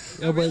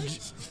 Yeah, but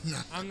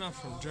I'm not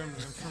from Germany.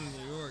 I'm from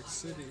New York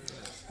City.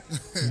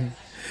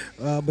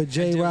 but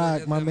J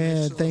Rock, my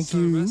man, thank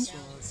you.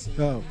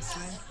 Oh.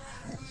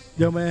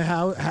 Yo, man,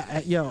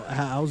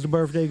 how's the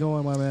birthday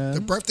going, my man?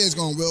 The birthday's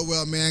going real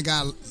well, man.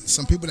 Got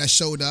some people that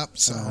showed up.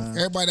 So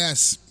everybody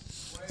that's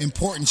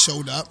important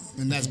showed up,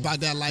 and that's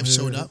about that life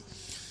showed up.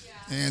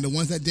 And the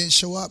ones that didn't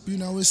show up, you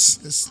know, it's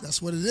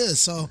that's what it is.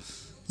 So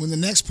when the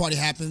next party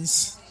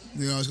happens,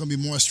 you know, it's going to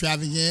be more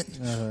extravagant,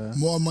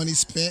 more money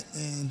spent,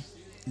 and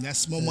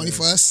that's more money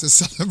for us to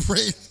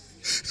celebrate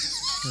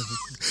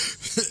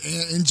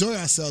and enjoy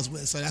ourselves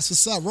with. So that's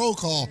what's up. Roll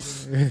call.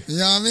 You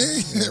know what I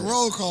mean?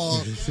 Roll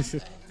call.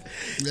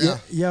 Yeah.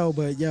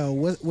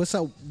 What's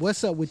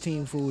up with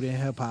Team Food and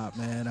Hip Hop,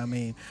 man? I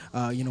mean,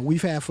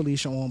 we've had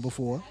Felicia on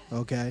before,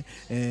 okay,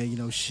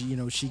 and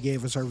she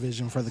gave us her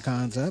vision for the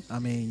concept. I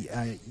mean,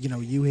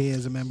 you here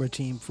as a member of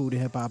Team Food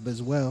and Hip Hop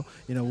as well.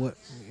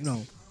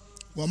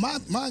 Well,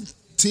 my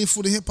Team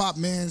Food and Hip Hop,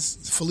 man,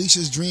 is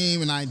Felicia's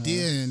dream and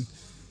idea, and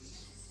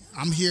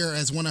I'm here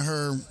as one of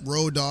her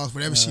road dogs.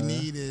 Whatever she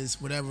needs,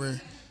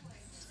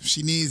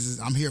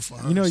 I'm here for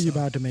her. You know you're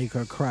about to make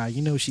her cry.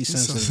 You know she's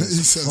sensitive.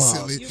 You're so as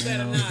fuck. silly. You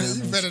better not.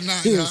 You better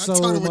not. She Yo. I is so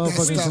told her with that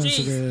motherfucking stuff.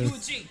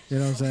 sensitive. You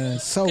know what I'm saying?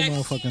 So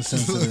motherfucking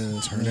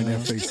sensitive. turning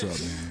that face up,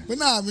 man. But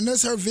nah, I mean,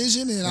 that's her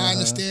vision, and I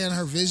understand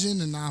her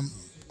vision, and I'm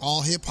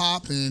all hip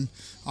hop, and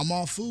I'm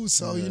all food.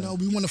 So,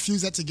 we want to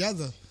fuse that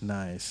together.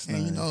 Nice.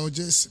 And,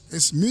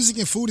 it's music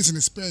and food is an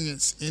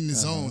experience in the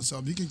zone. So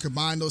if you can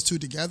combine those two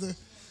together,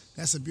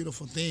 that's a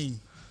beautiful thing.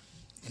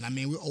 And, I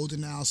mean, we're older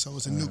now, so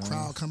it's a new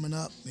crowd coming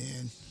up.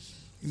 And,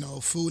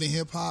 food and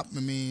hip-hop, I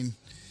mean,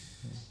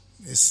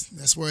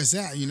 that's where it's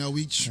at.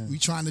 We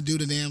trying to do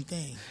the damn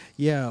thing.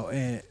 Yeah,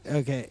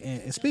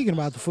 and speaking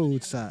about the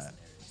food side,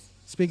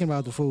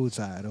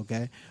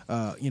 okay,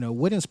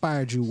 what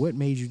inspired you? What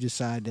made you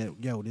decide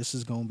that, this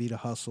is going to be the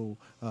hustle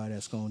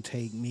that's going to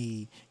take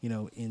me,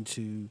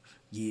 into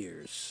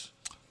years?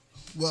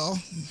 Well,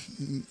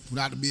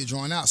 without to be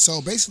drawn out.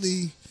 So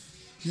basically,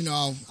 You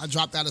know, I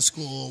dropped out of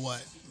school,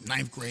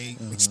 ninth grade,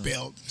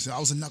 expelled. So I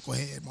was a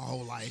knucklehead my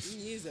whole life.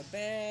 He's a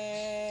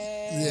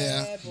bad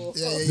Yeah. boy.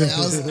 I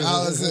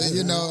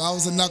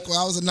was a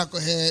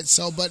knucklehead.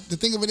 So, but the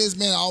thing of it is,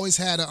 man, I always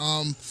had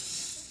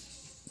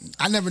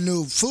I never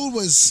knew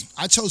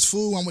I chose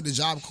food when I went to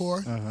Job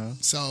Corps.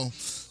 So,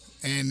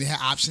 and they had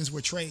options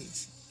with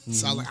trades.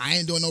 So I was like, I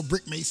ain't doing no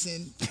brick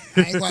mason.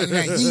 I ain't going to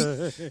that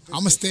heat. I'm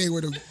gonna stay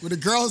where the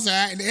girls are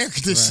at in the air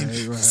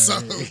conditioning. Right. So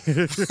I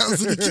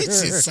was in the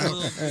kitchen.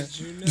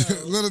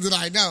 So little did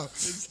I know.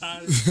 It's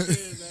hot as shit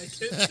in that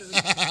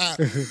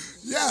kitchen.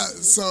 Yeah.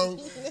 So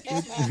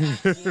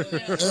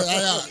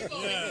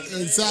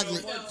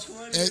exactly.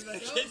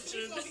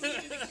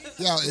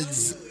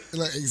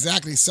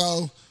 Exactly.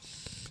 So,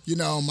 you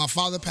know, my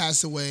father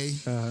passed away,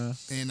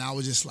 and I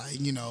was just like,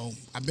 you know,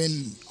 I've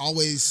been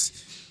always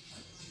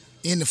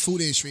in the food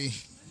industry.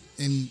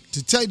 And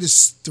to tell you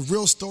the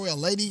real story, a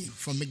lady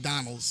from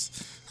McDonald's,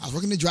 I was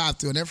working the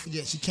drive-thru, I'll never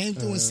forget. She came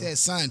through and said,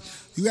 son,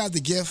 you have the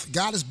gift.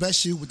 God has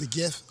blessed you with the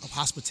gift of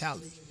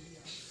hospitality.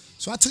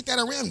 So I took that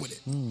and ran with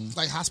it.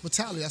 Like,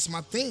 hospitality, that's my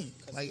thing.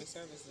 Like,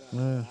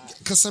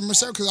 customer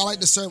service, because I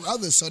like to serve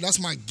others. So that's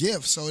my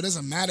gift. So it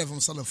doesn't matter if I'm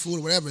selling food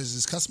or whatever. It's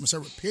just customer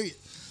service, period.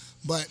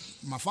 But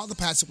my father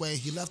passed away.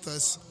 He left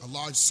us a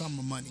large sum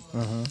of money.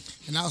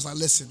 And I was like,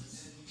 listen,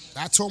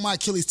 I tore my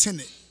Achilles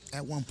tendon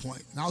at one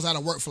point, and I was out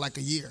of work for like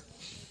a year.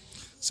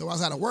 So I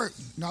was out of work.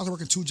 You know, I was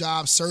working 2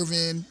 jobs,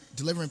 serving,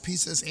 delivering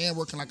pizzas, and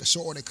working like a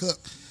short order cook.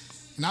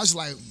 And I was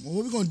like, well,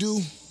 what are we going to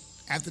do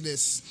after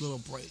this little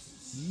break?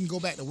 You can go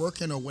back to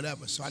working or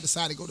whatever. So I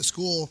decided to go to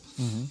school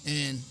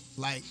and,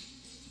 like,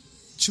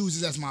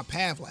 choose this as my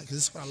path, like, 'cause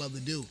this is what I love to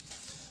do.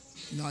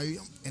 You know,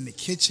 in the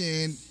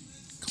kitchen,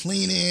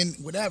 cleaning,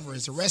 whatever.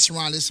 It's a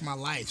restaurant. This is my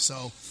life.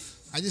 So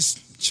I just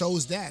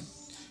chose that.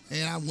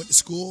 And I went to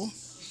school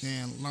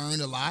and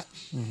learned a lot.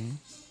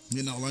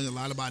 You know, learned a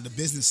lot about the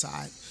business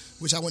side,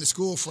 which I went to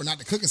school for, not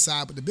the cooking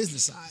side, but the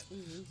business side.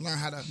 Learn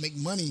how to make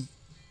money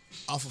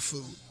off of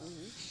food.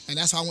 And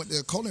that's how I went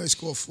to culinary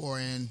school for.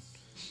 And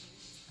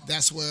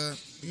that's where,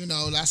 you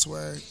know,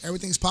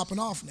 everything's popping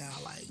off now.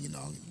 Like, you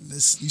know, you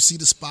see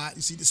the spot,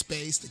 you see the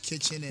space, the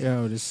kitchen. And,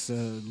 Yo, this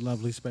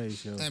lovely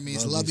space, yo. I mean,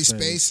 it's a lovely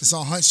space. It's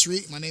on Hunt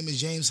Street. My name is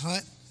James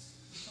Hunt.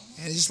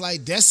 And it's just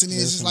like destiny.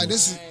 It's just like,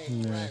 this is,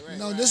 you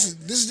know, this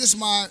is just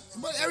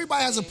but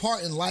everybody has a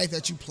part in life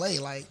that you play,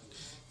 like,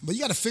 but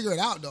you got to figure it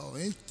out, though.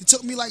 It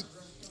took me like,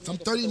 I'm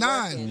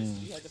 39.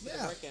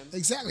 Yeah,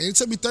 exactly. It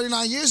took me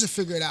 39 years to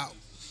figure it out.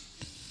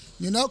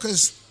 You know,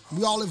 because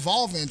we all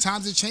evolving.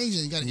 Times are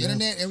changing. You got the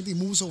internet. Everything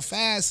moves so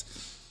fast.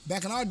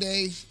 Back in our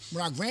day,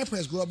 when our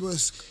grandparents grew up, it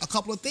was a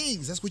couple of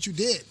things. That's what you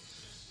did.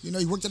 You know,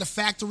 you worked at a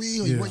factory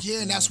or you worked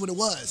here, and that's what it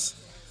was.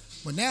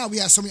 But now we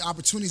have so many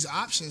opportunities and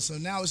options. So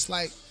now it's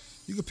like,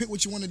 you can pick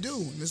what you want to do.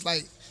 And it's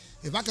like,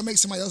 if I can make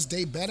somebody else's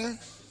day better,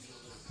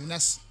 then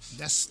that's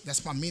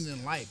my meaning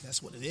in life.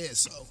 That's what it is.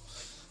 So,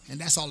 and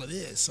that's all it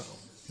is. So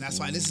that's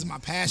why this is my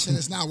passion.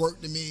 It's not work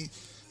to me.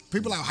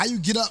 People are like, how you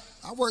get up?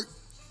 I work,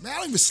 man, I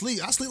don't even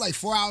sleep. I sleep like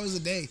 4 hours a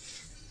day.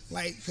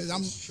 Like, because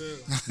I'm,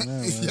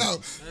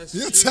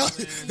 he'll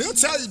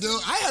tell you,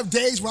 dude, I have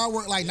days where I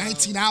work like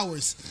 19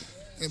 hours.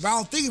 If I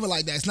don't think of it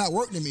like that, it's not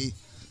work to me.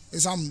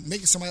 It's I'm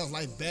making somebody else's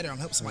life better. I'm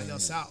helping somebody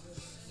else out.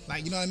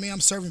 Like, you know what I mean?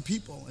 I'm serving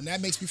people, and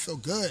that makes me feel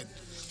good.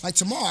 Like,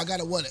 tomorrow, I got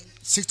a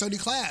 6:30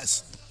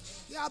 class.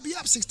 Yeah, I'll be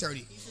up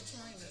 6:30.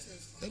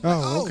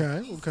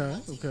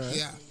 Okay.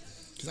 Yeah,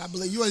 because I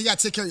believe you got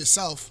to take care of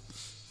yourself.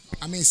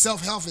 I mean,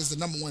 self-health is the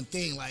number one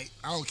thing. Like,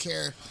 I don't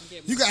care.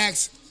 You can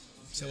ask.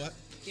 Say what?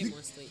 Get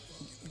more sleep.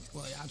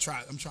 Well, yeah, I'm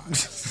trying. I'm trying.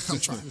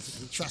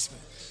 Trust me.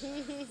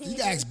 You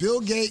can ask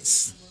Bill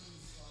Gates,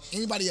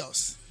 anybody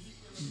else.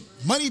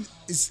 Money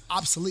is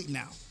obsolete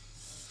now.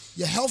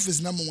 Your health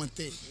is number one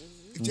thing.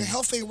 If your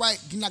health ain't right,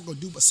 you're not gonna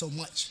do but so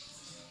much.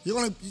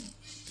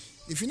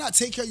 If you're not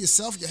taking care of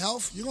yourself, your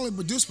health, you're gonna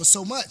produce but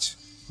so much.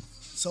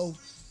 So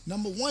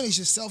number one is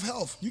your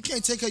self-health. You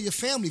can't take care of your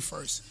family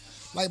first.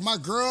 Like my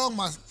girl,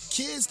 my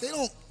kids,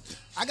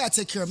 I gotta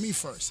take care of me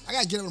first. I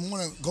gotta get up in the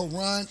morning, go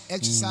run,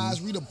 exercise,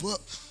 read a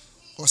book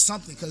or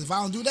something. Because if I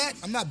don't do that,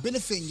 I'm not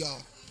benefiting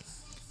y'all.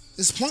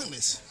 It's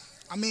pointless.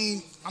 I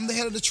mean, I'm the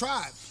head of the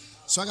tribe.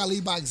 So I gotta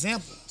lead by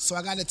example. So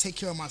I gotta take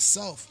care of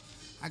myself.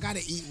 I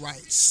gotta eat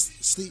right,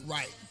 sleep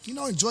right. You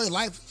know, enjoy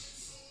life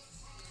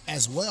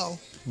as well.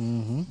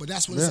 But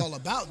that's what it's all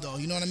about, though.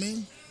 You know what I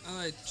mean?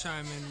 I like to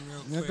chime in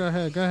real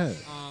quick. Go ahead.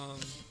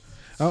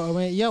 Oh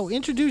man, yo,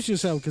 introduce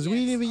yourself because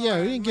we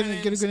didn't get a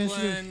good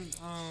introduction.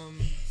 I'm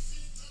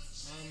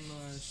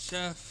a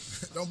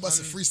chef. Don't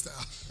bust a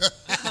freestyle.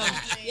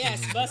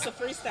 Yes, bust a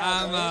freestyle.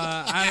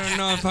 I don't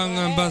know if I'm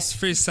gonna bust a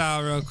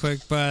freestyle real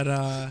quick, but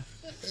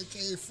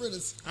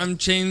I'm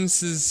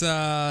James's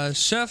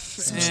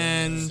chef,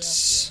 and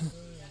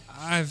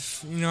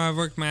I've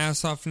worked my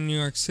ass off in New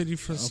York City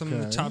for some of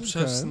the top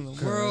chefs in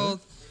the world,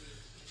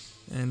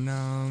 and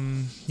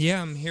I'm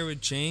here with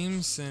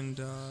James,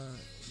 and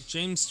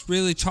James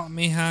really taught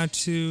me how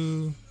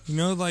to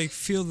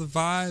feel the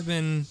vibe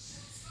and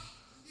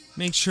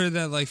make sure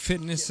that like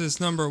fitness is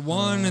number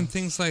one and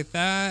things like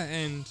that,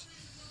 and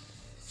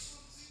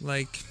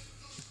like,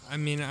 I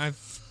mean,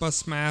 I've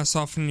busted my ass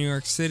off in New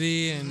York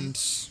City and,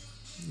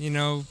 you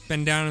know,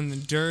 been down in the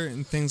dirt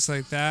and things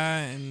like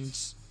that. And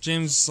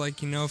James is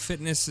like, you know,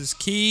 fitness is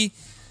key,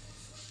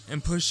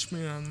 and pushed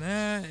me on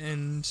that.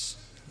 And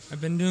I've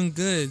been doing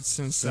good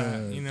since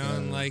that, you know,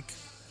 and like,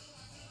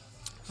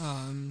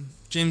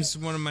 James is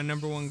one of my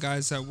number one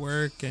guys at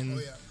work,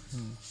 and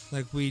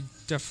like we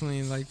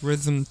definitely like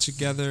rhythm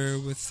together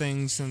with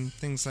things and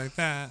things like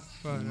that.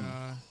 But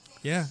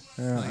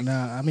like, no,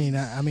 I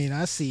mean,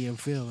 I see and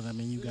feel it. I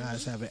mean, you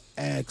guys have an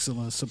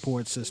excellent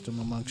support system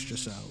amongst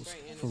yourselves,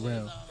 for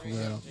real.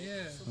 Yeah.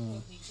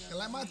 And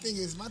like my thing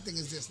is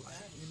just like,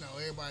 you know,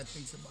 everybody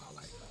thinks about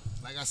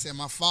like I said,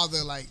 my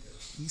father, like,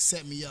 he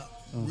set me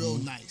up real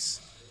nice.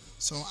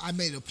 So I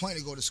made a point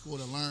to go to school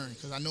to learn,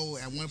 because I know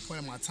at one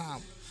point in my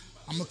time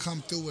I'm gonna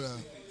come through with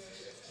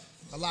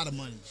a lot of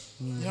money.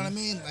 You know what I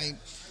mean? Like,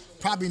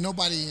 probably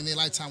nobody in their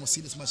lifetime will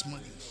see this much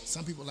money.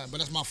 Some people like, but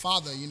that's my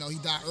father. You know, he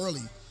died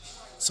early,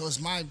 so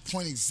it's my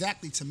point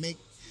exactly to make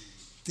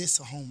this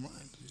a home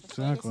run.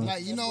 Exactly.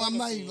 Like, you know, I'm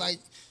not even like,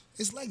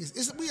 it's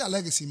legacy. We are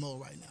legacy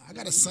mode right now. I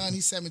got a son.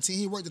 He's 17.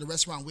 He worked at a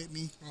restaurant with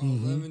me.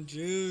 Lemon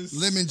juice.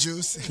 Lemon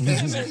juice.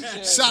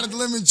 Shout out to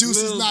Lemon Juice.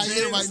 Is not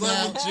here right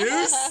now.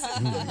 Juice.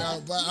 You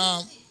know, but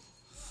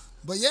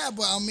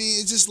I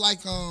mean, it's just like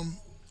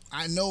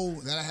I know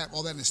that I have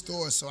all that in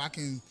store, so I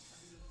can,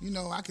 you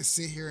know, I can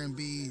sit here and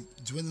be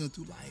dwindling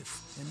through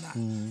life and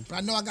not. But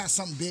I know I got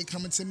something big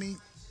coming to me. And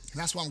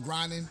that's why I'm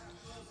grinding.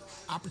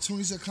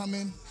 Opportunities are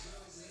coming,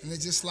 and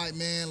it's just like,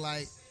 man,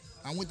 like,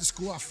 I went to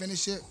school, I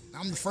finished it.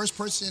 I'm the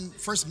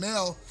first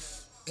male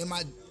in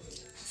my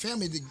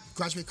family to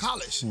graduate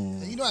college.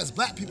 And you know, as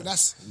black people,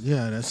 that's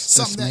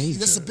something major.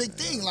 that's a big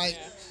thing. Like,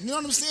 you know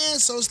what I'm saying?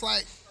 So it's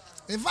like,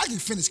 if I can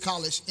finish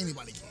college,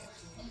 anybody can.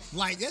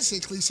 Like, that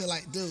shit cliche,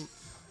 like, dude,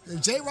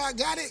 if J-Rock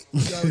got it,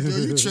 yo,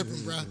 dude, you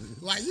tripping, bro.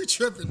 Like, you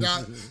tripping,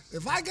 dog.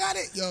 If I got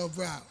it, yo,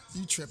 bro,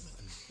 you tripping.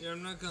 Yeah,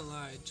 I'm not gonna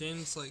lie.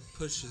 James, like,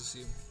 pushes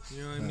you.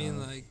 You know what I mean?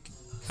 Like,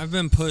 I've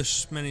been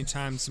pushed many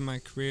times in my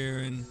career,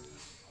 and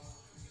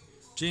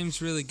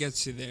James really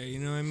gets you there. You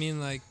know what I mean?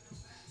 Like,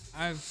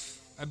 I've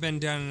been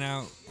down and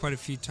out quite a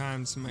few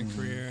times in my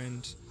career,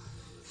 and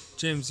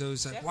James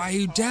always like, "Why are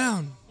you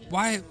down?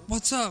 Why?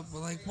 What's up?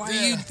 Like, why are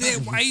you there?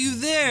 Why are you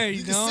there?"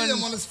 You know? can see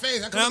him on his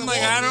face. And I'm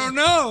like, I don't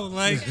know.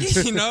 Like,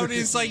 you know, and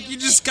he's like, you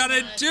just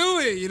gotta do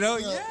it. You know?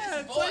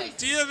 Yeah, it's like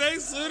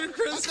DMX,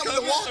 Ludacris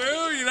coming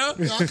through. You know?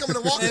 I'm coming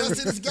to walk and I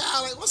see this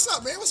guy like, "What's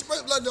up, man? What's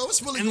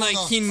really and going like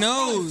on?" he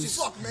knows,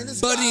 Fuck, man,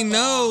 but guy, he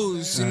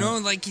knows. man. You know,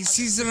 like he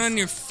sees it on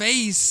your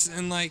face,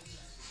 and like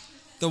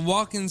the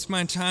walk-in's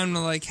my time to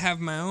like have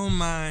my own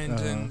mind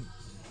and.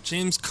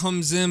 James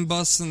comes in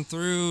busting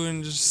through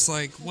and just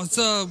like, "What's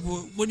up?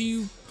 What are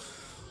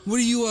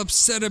you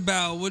upset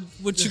about?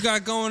 What you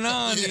got going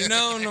on?" You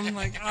know? And I'm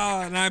like,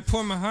 and I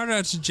pour my heart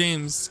out to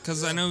James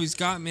because I know he's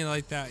got me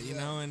like that, you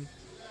know? And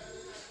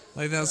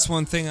like that's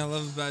one thing I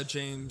love about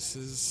James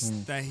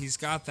is that he's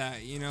got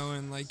that, you know?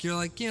 And like you're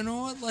like, you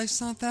know what? Life's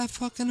not that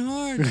fucking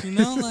hard, you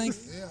know? Like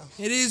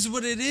it is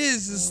what it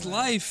is. It's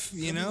life,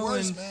 you know?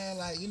 Worse, and man,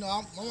 like, you know,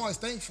 I'm always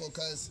thankful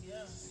because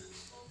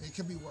it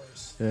could be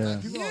worse. Yeah.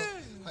 Like, people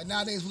like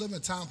nowadays we live in a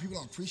time people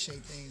don't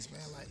appreciate things,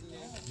 man. Like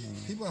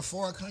people in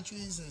foreign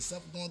countries and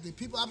stuff going through.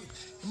 People,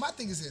 my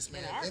thing is this,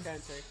 man. In our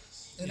country.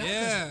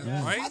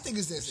 right? My thing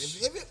is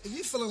this: if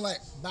you're feeling like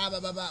blah blah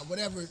blah blah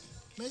whatever,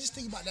 man, just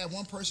think about that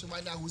one person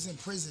right now who's in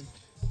prison,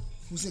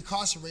 who's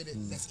incarcerated,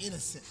 that's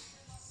innocent,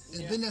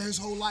 and been there his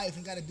whole life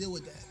and got to deal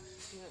with that.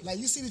 Like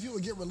you see these people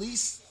get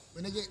released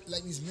when they get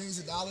like these millions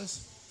of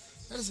dollars.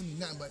 That doesn't mean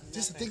nothing, but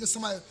just to think of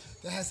somebody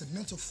that has the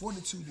mental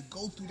fortitude to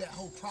go through that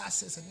whole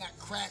process and not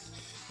crack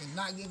and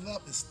not give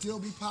up and still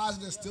be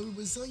positive, still be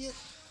resilient.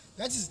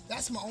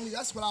 That's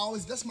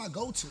my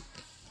go-to.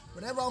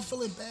 Whenever I'm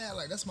feeling bad,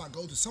 like that's my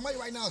go-to. Somebody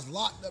right now is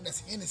locked up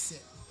that's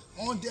innocent,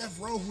 on death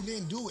row who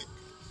didn't do it.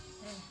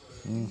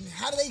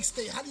 How do they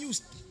stay? How do you,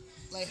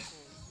 like?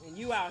 And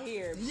you out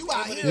here.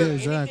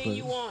 exactly. Anything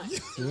you want.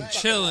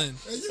 Chilling.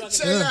 And you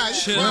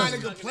you crying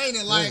and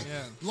complaining like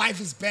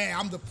life is bad.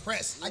 I'm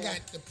depressed. I got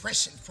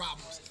depression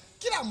problems.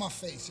 Get out my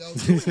face, yo.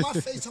 You in my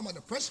face talking about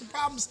depression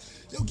problems?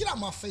 Yo, get out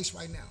my face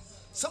right now.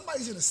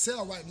 Somebody's in a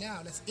cell right now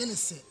that's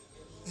innocent,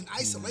 in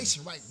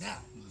isolation right now.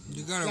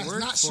 You gotta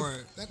work for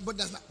it. But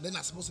they're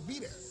not supposed to be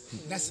there.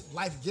 That's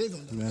life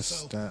giving them.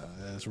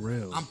 That's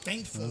real. I'm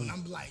thankful and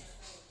I'm like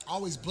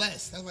always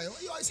blessed. That's like,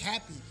 you always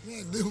happy.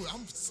 Man, dude,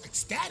 I'm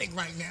ecstatic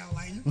right now.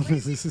 Like you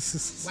crazy.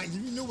 Like if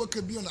you knew what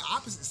could be on the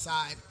opposite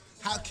side,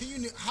 how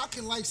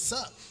can life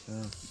suck?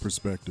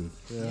 Perspective.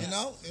 You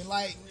know? And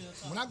like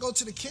when I go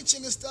to the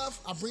kitchen and stuff,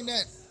 I bring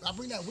that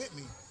with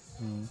me.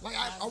 Like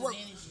I work,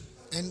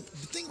 and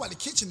the thing about the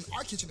kitchen,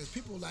 our kitchen is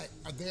people like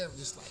are there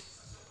just like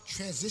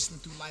transitioning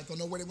through life, don't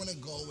know where they want to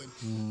go,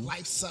 and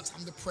life sucks.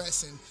 I'm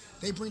depressed, and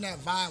they bring that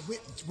vibe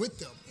with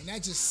them, and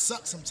that just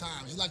sucks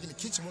sometimes. You're like in the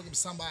kitchen working with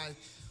somebody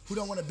who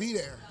don't want to be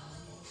there,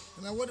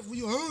 and like, what if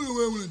you? I don't know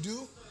what I want to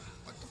do.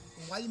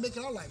 Why are you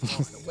making our life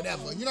hard or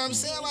whatever? You know what I'm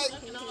saying? Like,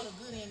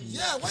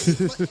 yeah,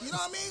 you know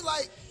what I mean?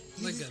 Like,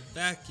 like a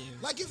vacuum.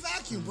 Like a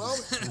vacuum, bro.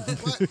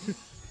 But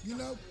you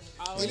know,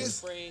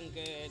 Always bring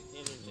good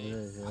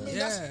energy. I mean,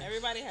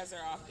 Everybody has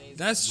their off days.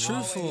 That's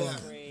truthful,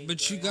 bring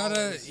but you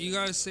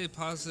gotta stay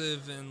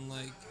positive, and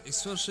like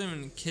especially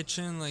in the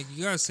kitchen, like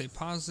you gotta stay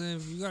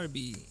positive. You gotta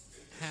be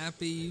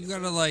happy. You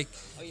gotta like,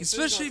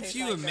 especially if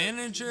you a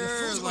manager,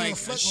 like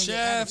a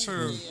chef,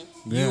 or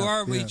you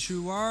are what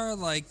you are,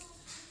 like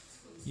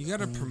you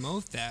gotta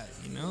promote that.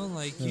 You know,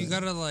 like you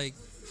gotta like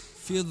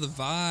feel the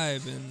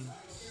vibe and.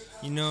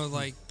 You know,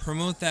 like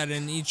promote that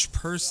in each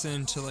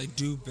person to like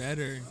do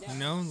better. You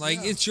know, like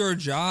it's your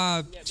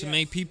job to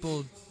make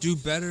people do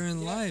better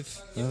in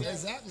life.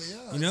 Exactly.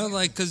 Yeah. You know,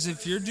 like because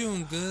if you're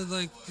doing good,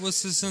 like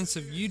what's the sense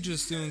of you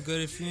just doing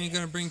good if you ain't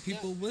gonna bring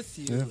people with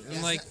you? Yeah.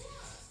 And like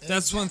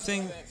that's one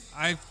thing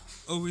I've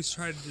always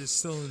tried to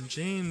distill in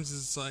James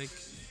is like,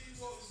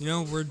 you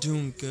know, we're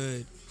doing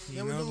good.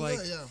 You know, like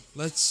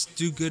let's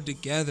do good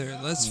together.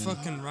 Let's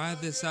fucking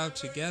ride this out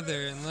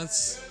together, and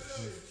let's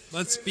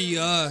be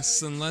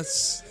us, and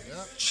let's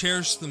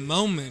cherish the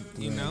moment,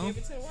 you know?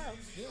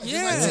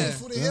 Yeah.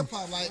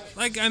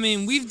 Like, I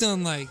mean, we've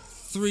done like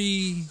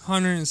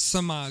 300 and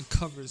some odd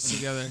covers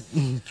together.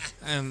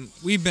 And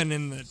we've been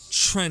in the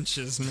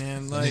trenches,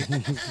 man. Like,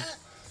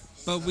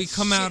 but we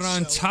come out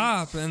on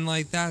top, and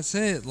like, that's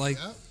it. Like,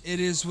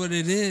 it is what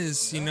it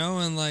is, you know?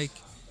 And like,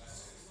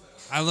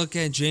 I look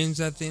at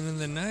James at the end of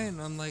the night,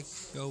 and I'm like,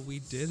 yo, we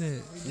did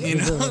it. You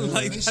know?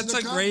 Like, that's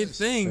a great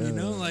thing, you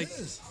know? Like,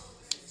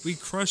 we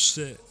crushed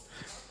it.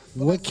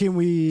 What can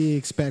we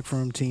expect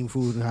from Team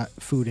Food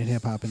and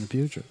Hip Hop in the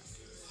future?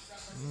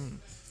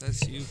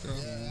 That's you, bro.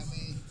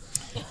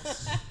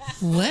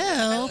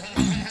 Well,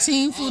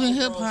 Team Food and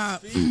Hip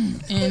Hop,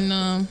 and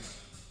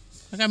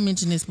like I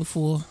mentioned this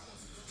before,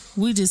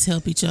 we just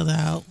help each other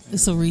out.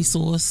 It's a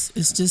resource.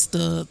 It's just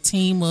a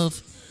team of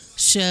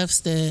chefs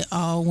that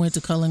all went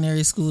to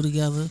culinary school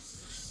together.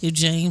 If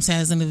James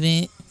has an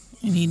event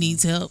and he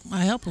needs help,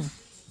 I help him.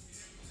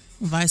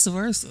 Vice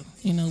versa.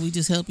 You know, we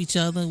just help each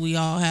other. We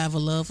all have a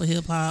love for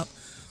hip hop.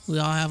 We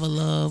all have a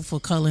love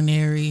for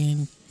culinary,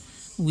 and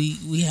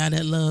we have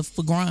that love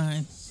for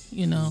grind.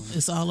 You know,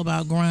 it's all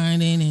about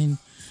grinding and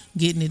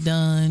getting it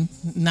done,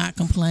 not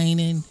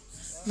complaining.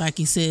 Like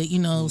you said, you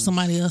know,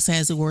 somebody else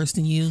has it worse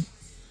than you.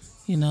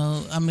 You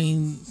know, I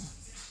mean,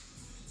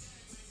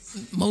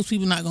 most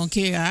people not gonna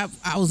care.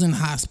 I was in the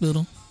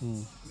hospital.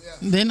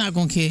 They're not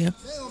gonna care.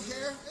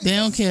 They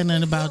don't care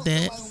nothing about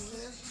that.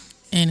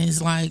 And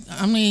it's like,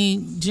 I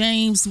mean,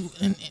 James,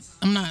 and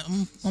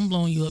I'm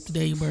blowing you up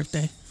today, your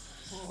birthday.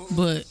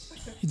 But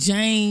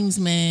James,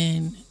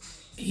 man,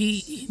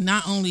 he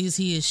not only is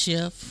he a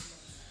chef,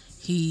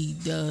 he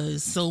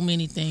does so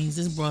many things.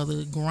 This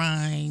brother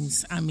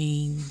grinds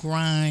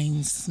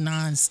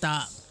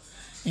nonstop,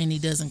 and he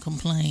doesn't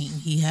complain.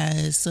 He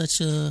has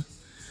such an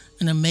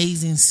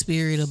amazing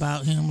spirit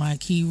about him.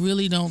 Like, he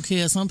really don't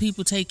care. Some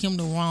people take him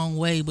the wrong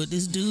way, but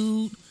this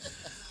dude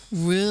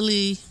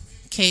really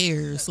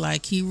cares.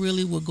 Like, he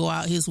really would go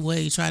out his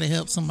way, try to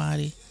help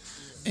somebody,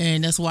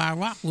 and that's why I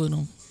rock with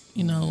him.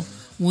 You know,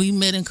 we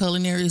met in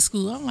culinary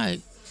school. I'm like,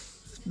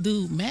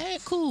 dude,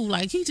 mad cool.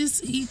 Like,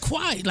 he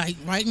quiet. Like,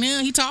 right now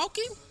he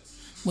talking,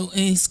 but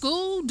in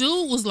school,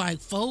 dude was like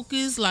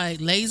focused,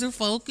 like laser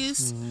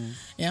focused. And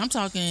I'm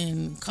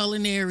talking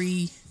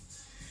culinary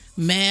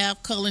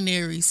math,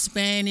 culinary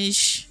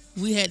Spanish.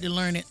 We had to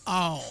learn it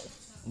all.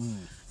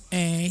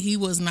 And he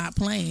was not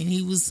playing.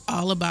 He was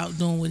all about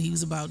doing what he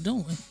was about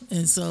doing.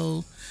 And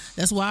so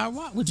that's why I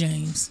rock with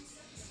James.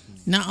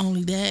 Not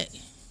only that,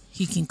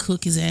 he can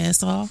cook his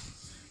ass off.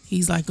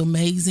 He's like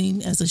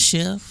amazing as a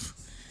chef.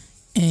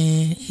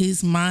 And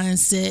his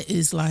mindset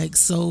is like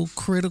so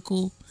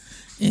critical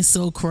and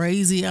so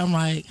crazy. I'm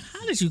like,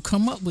 how did you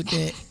come up with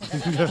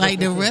that? Like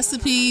the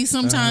recipes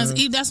sometimes,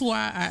 that's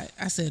why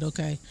I said,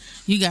 okay,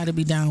 you got to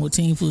be down with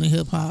Team Food and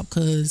Hip Hop,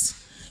 because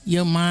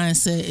your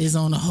mindset is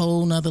on a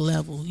whole nother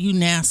level. You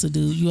NASA,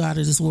 dude. You out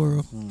of this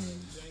world.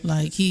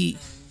 Like, dude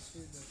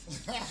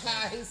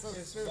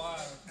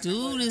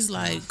is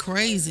like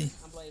crazy.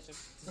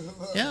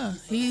 Yeah,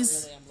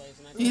 he's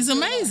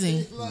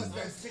amazing.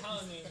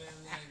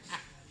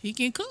 He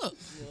can cook.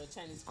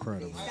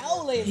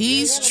 Incredible.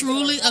 He's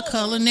truly a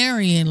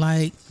culinarian.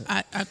 Like,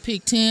 I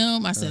picked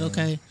him. I said,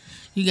 okay,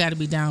 you got to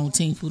be down with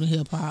Team Food and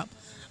Hip Hop.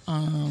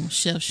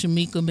 Chef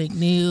Shamika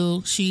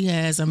McNeil, she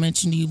has, I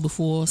mentioned to you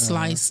before,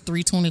 Slice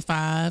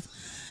 325.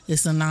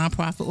 It's a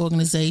nonprofit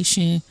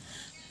organization.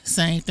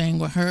 Same thing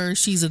with her.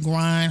 She's a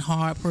grind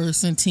hard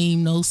person.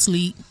 Team No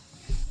Sleep.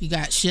 You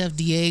got Chef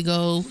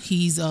Diego.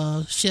 He's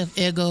Chef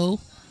Ego.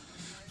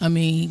 I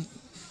mean,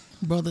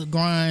 brother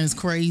grinds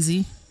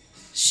crazy.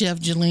 Chef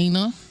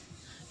Jelena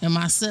and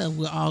myself,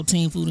 we're all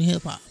Team Food and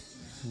Hip Hop.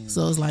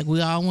 So it's like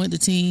we all went to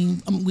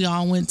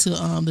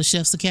the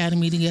Chef's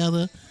Academy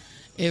together.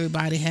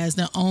 Everybody has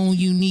their own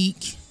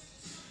unique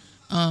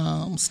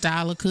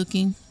style of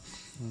cooking.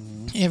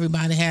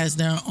 Everybody has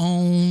their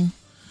own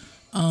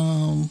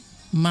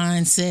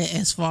mindset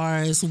as far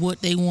as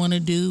what they want to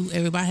do.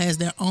 Everybody has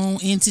their own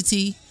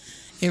entity.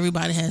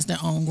 Everybody has their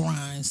own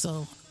grind.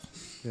 So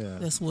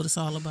that's what it's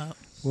all about.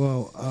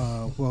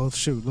 Well,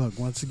 shoot. Look,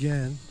 once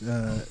again,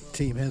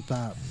 Team Hip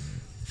Hop.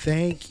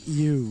 Thank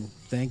you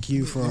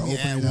for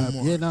opening up.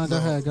 Yeah, no, go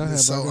ahead.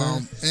 So, go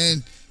ahead.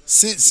 and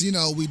since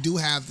we do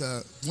have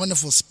the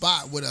wonderful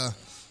spot with a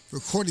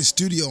recording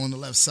studio on the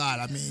left side.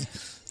 I mean,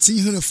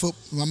 T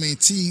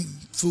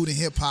Food and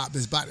Hip Hop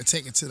is about to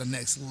take it to the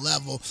next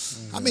level.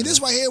 I mean, this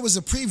right here was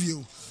a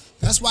preview.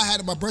 That's why I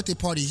had my birthday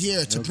party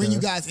here to bring you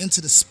guys into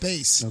the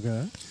space.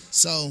 Okay.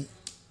 So,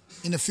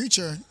 in the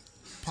future,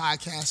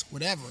 podcast,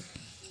 whatever,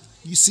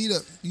 you see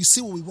what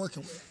we're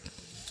working with.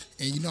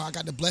 And, I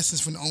got the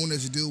blessings from the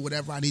owners to do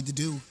whatever I need to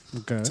do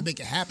to make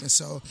it happen.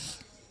 So,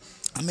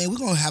 I mean, we're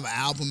going to have an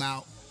album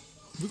out.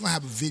 We're going to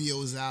have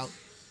videos out.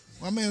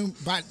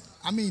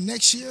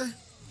 Next year,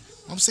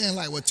 I'm saying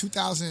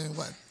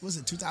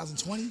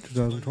 2020?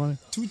 2020?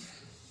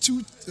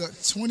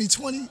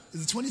 2020?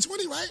 Is it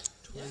 2020, right?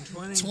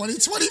 2020.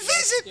 2020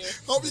 vision.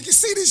 Hope you can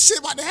see this shit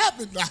about to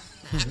happen. But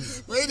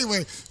anyway,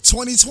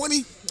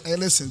 2020. Hey,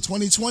 listen,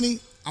 2020,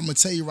 I'm going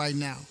to tell you right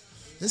now,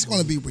 it's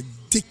going to be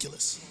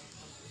ridiculous.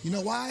 You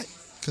know why?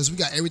 Because we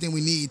got everything we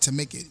need to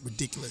make it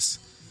ridiculous.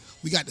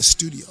 We got the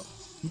studio.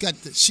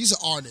 She's an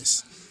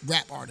artist,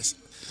 rap artist.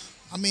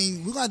 I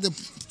mean, we're going to have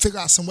to figure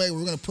out some way where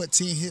we're going to put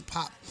Team Hip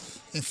Hop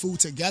and food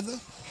together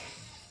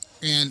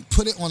and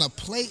put it on a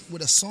plate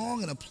with a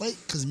song and a plate,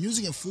 because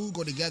music and food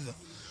go together.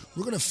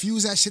 We're going to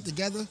fuse that shit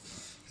together,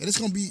 and it's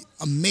going to be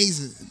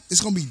amazing.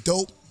 It's going to be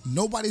dope.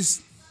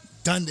 Nobody's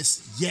done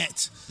this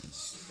yet.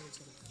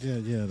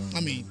 Yeah.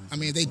 I mean,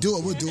 if they do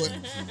it, we'll do it.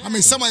 I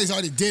mean, somebody's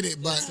already did it,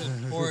 but It's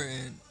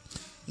important.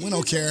 we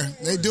don't care.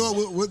 They do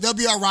it. They'll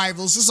be our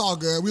rivals. It's all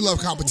good. We love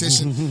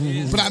competition.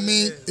 But I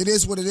mean, it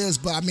is what it is.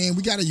 But I mean,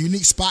 we got a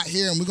unique spot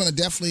here, and we're gonna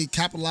definitely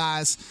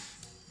capitalize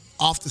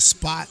off the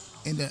spot.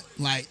 And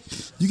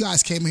you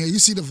guys came in here. You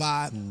see the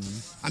vibe.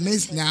 I mean,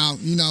 now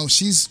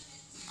she's.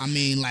 I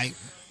mean,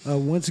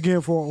 once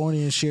again, for our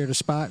audience, share the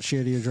spot,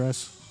 share the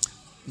address.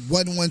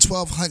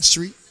 1112 Hunt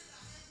Street,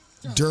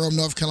 Durham,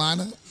 North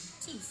Carolina.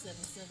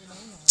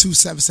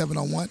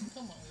 27701.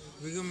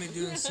 We're going to be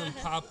doing some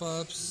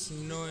pop-ups,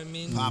 you know what I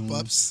mean?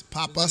 Pop-ups.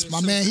 My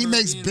man, he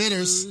makes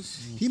bitters.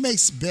 Foods. He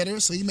makes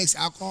bitters, so he makes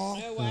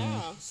alcohol. Oh,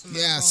 wow. Some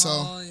Yeah, alcohol,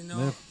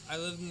 so- I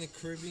lived in the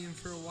Caribbean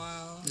for a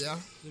while. Yeah.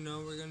 We're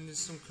going to do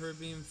some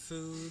Caribbean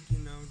food,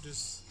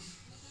 just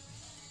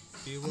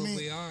be what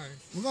we are.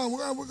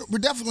 We're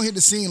definitely gonna hit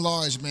the scene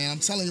large, man. I'm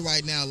telling you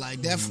right now,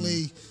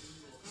 definitely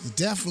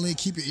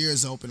keep your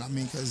ears open. I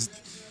mean, because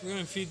We're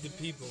going to feed the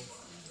people.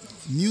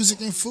 music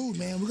and food,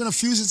 man. We're gonna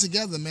fuse it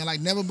together, man, like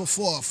never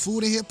before.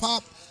 Food and hip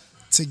hop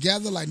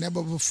together like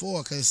never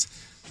before, because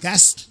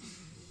that's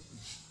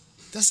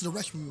the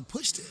direction we were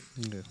pushed in.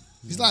 Yeah.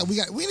 It's like we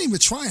ain't even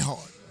trying hard.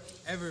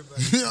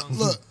 Everybody's hungry.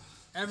 Look,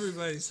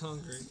 Everybody's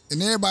hungry.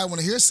 and everybody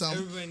want to hear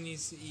something. Everybody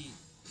needs to eat.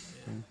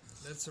 Yeah.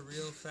 That's a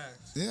real fact.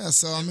 Yeah,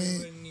 so I mean,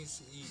 Everybody needs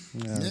to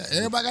eat. yeah,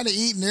 everybody got to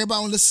eat, and everybody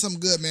want to listen to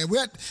something good, man.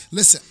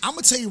 Listen, I'm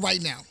gonna tell you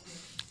right now.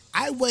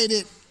 I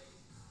waited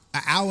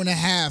an hour and a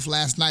half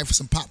last night for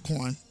some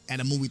popcorn at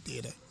a movie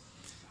theater.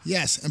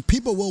 Yes, and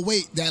people will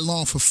wait that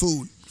long for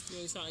food,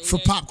 for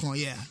popcorn.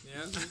 Yeah.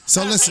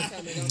 So listen.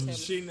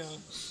 She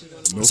knows.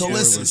 No So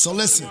spoilers.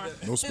 listen.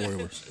 No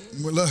spoilers.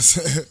 Well,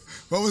 listen.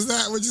 What was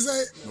that? What'd you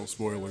say? No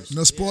spoilers.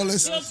 No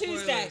spoilers.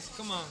 Tuesday.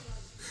 Come on.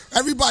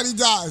 Everybody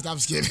dies. No, I'm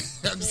just kidding.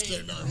 I'm just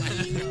kidding.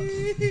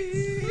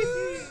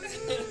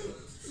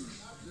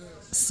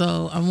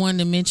 So I wanted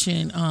to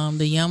mention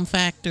the Yum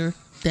Factor.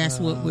 That's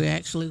what we're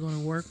actually going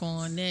to work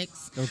on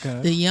next. Okay.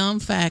 The Yum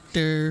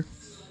Factor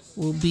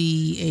will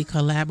be a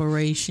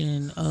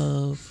collaboration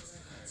of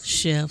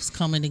chefs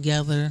coming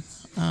together,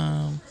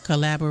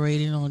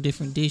 collaborating on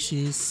different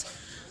dishes,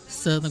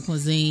 Southern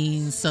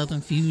cuisine,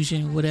 Southern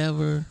fusion,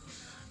 whatever.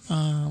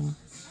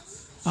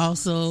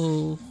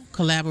 Also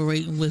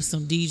collaborating with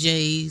some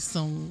DJs,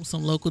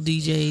 some local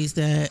DJs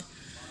that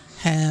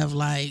have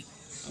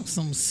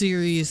some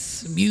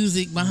serious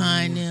music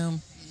behind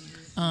them.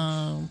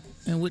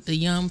 And with the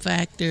Yum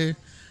Factor,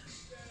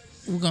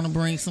 we're gonna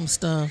bring some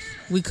stuff.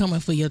 We coming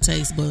for your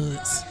taste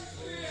buds.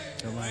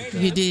 I like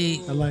that. You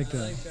dig? I like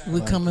that. We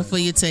coming for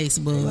your taste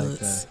I like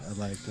buds. that. I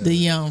like that. The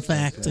Yum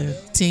Factor,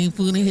 Team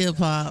Food and Hip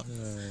Hop.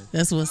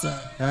 That's what's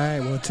up. All right.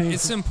 Well, team.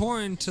 It's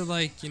important to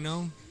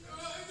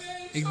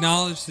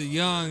acknowledge the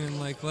young and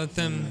let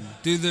them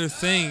do their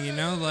thing.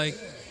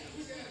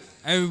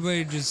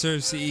 Everybody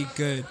deserves to eat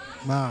good.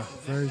 Wow.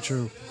 Very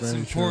true. It's Very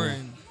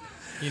important.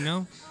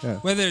 Yeah.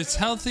 Whether it's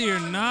healthy or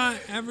not,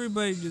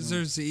 everybody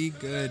deserves to eat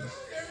good. true.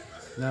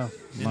 No.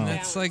 And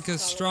that's a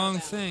strong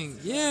thing.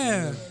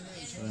 Yeah.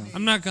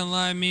 I'm not gonna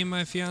lie, me and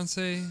my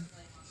fiance,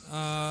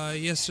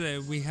 yesterday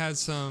we had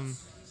some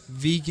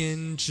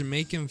vegan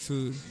Jamaican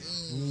food.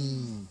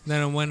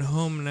 Then I went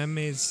home and I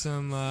made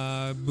some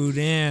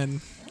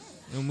boudin,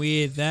 and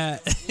we ate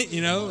that.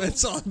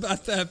 It's all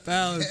about that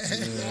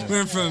balance.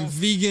 Went from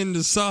vegan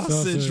to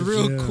sausage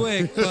real yeah.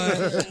 quick,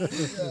 but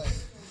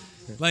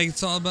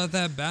it's all about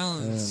that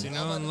balance, in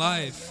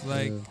life.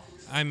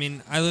 I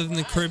mean, I lived in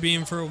the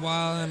Caribbean for a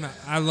while, and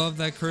I love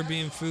that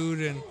Caribbean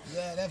food and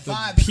Yeah, that the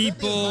vibe.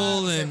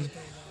 people and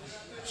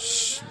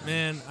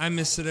Man, I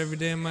miss it every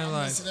day of my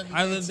life. miss it every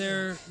I day lived too.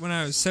 there when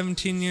I was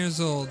 17 years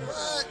old.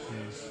 What?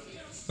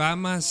 By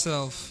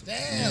myself.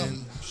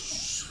 Damn.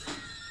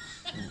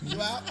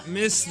 You out?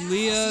 Miss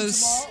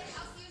Leah's.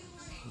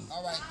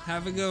 All right.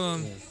 Have a good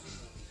one.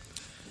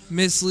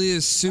 Miss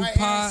Leah's soup All right,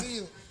 Aaron, pot, see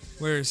you.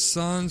 where her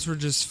sons were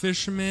just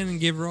fishermen and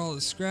gave her all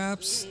the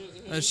scraps.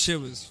 That shit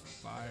was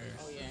fire.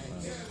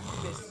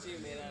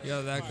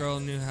 Yo, that girl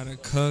knew how to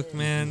cook,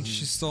 man.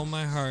 She stole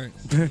my heart.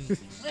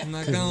 I'm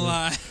not gonna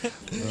lie.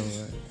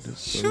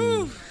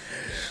 Shoo.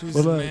 She was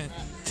Well, a look, man.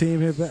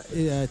 Team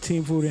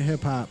Food and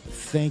Hip Hop,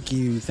 thank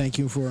you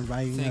for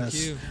inviting Thank us.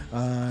 you.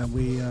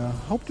 We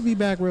hope to be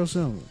back real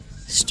soon.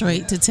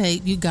 Straight to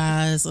tape. You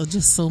guys are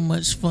just so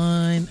much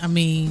fun. I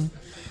mean,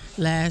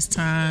 last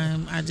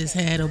time I just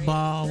had a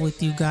ball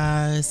with you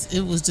guys.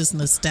 It was just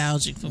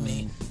nostalgic for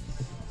me.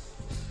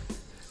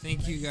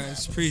 Thank you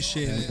guys.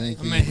 Appreciate it. thank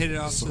I'm gonna hit it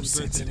off to the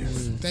birthday.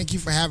 Thank you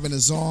for having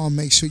us on.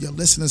 Make sure your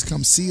listeners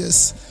come see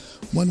us.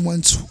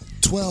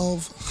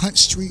 1112 Hunt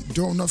Street,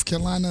 Durham, North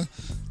Carolina.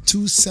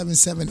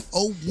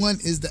 27701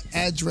 is the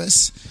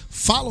address.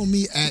 Follow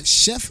me at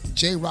Chef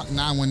J Rock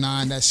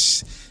 919.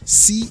 That's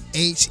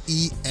ChefJayRoc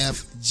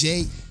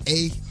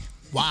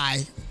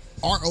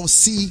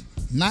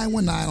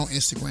 919 on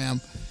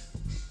Instagram.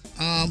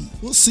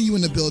 We'll see you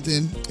in the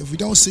building. If we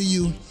don't see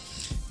you,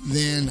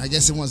 then I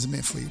guess it wasn't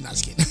meant for you. Not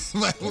just kidding.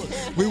 But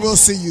we will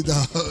see you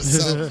though.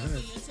 So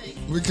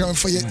we're coming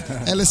for you.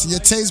 Hey, listen, your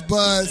taste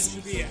buds.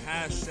 Be a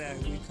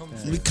hashtag.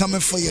 We coming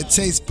for your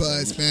taste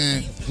buds,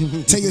 man.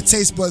 Tell your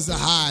taste buds to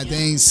hide. They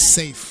ain't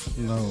safe.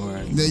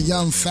 Lord. The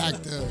young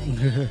factor.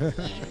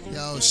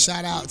 Yo,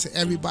 shout out to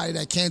everybody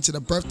that came to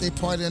the birthday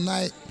party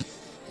tonight.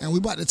 And we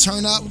about to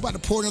turn up. We about to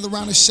pour another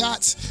round of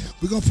shots.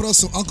 We're going to put on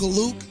some Uncle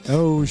Luke.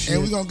 Oh, shit.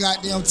 And we're going to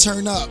goddamn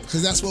turn up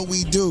because that's what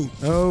we do.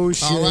 Oh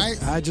shit! All right.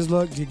 I just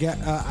looked. You got.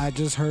 I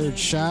just heard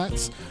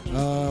shots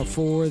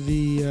for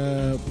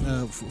the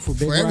for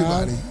Big For Rob.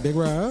 everybody. Big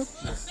Rob.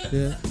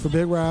 Yeah, for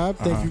Big Rob.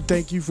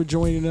 Thank you for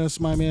joining us,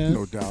 my man.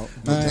 No doubt. All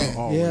right.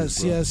 Always,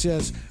 bro.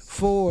 Yes.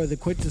 For the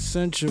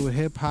quintessential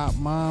hip hop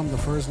mom, the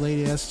first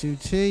lady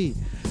S2T,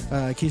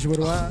 Keisha, what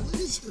do I?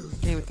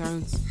 Game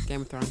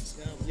of Thrones.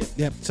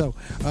 Yep. So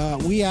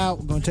we out.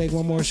 We're gonna take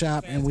one more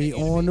shot, and we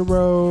on the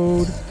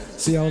road.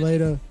 See y'all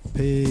later.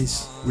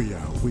 Peace. We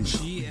out.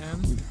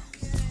 GM.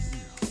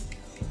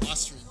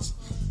 Ostrich.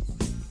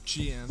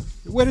 GM.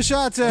 Where the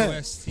shots at?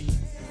 OST.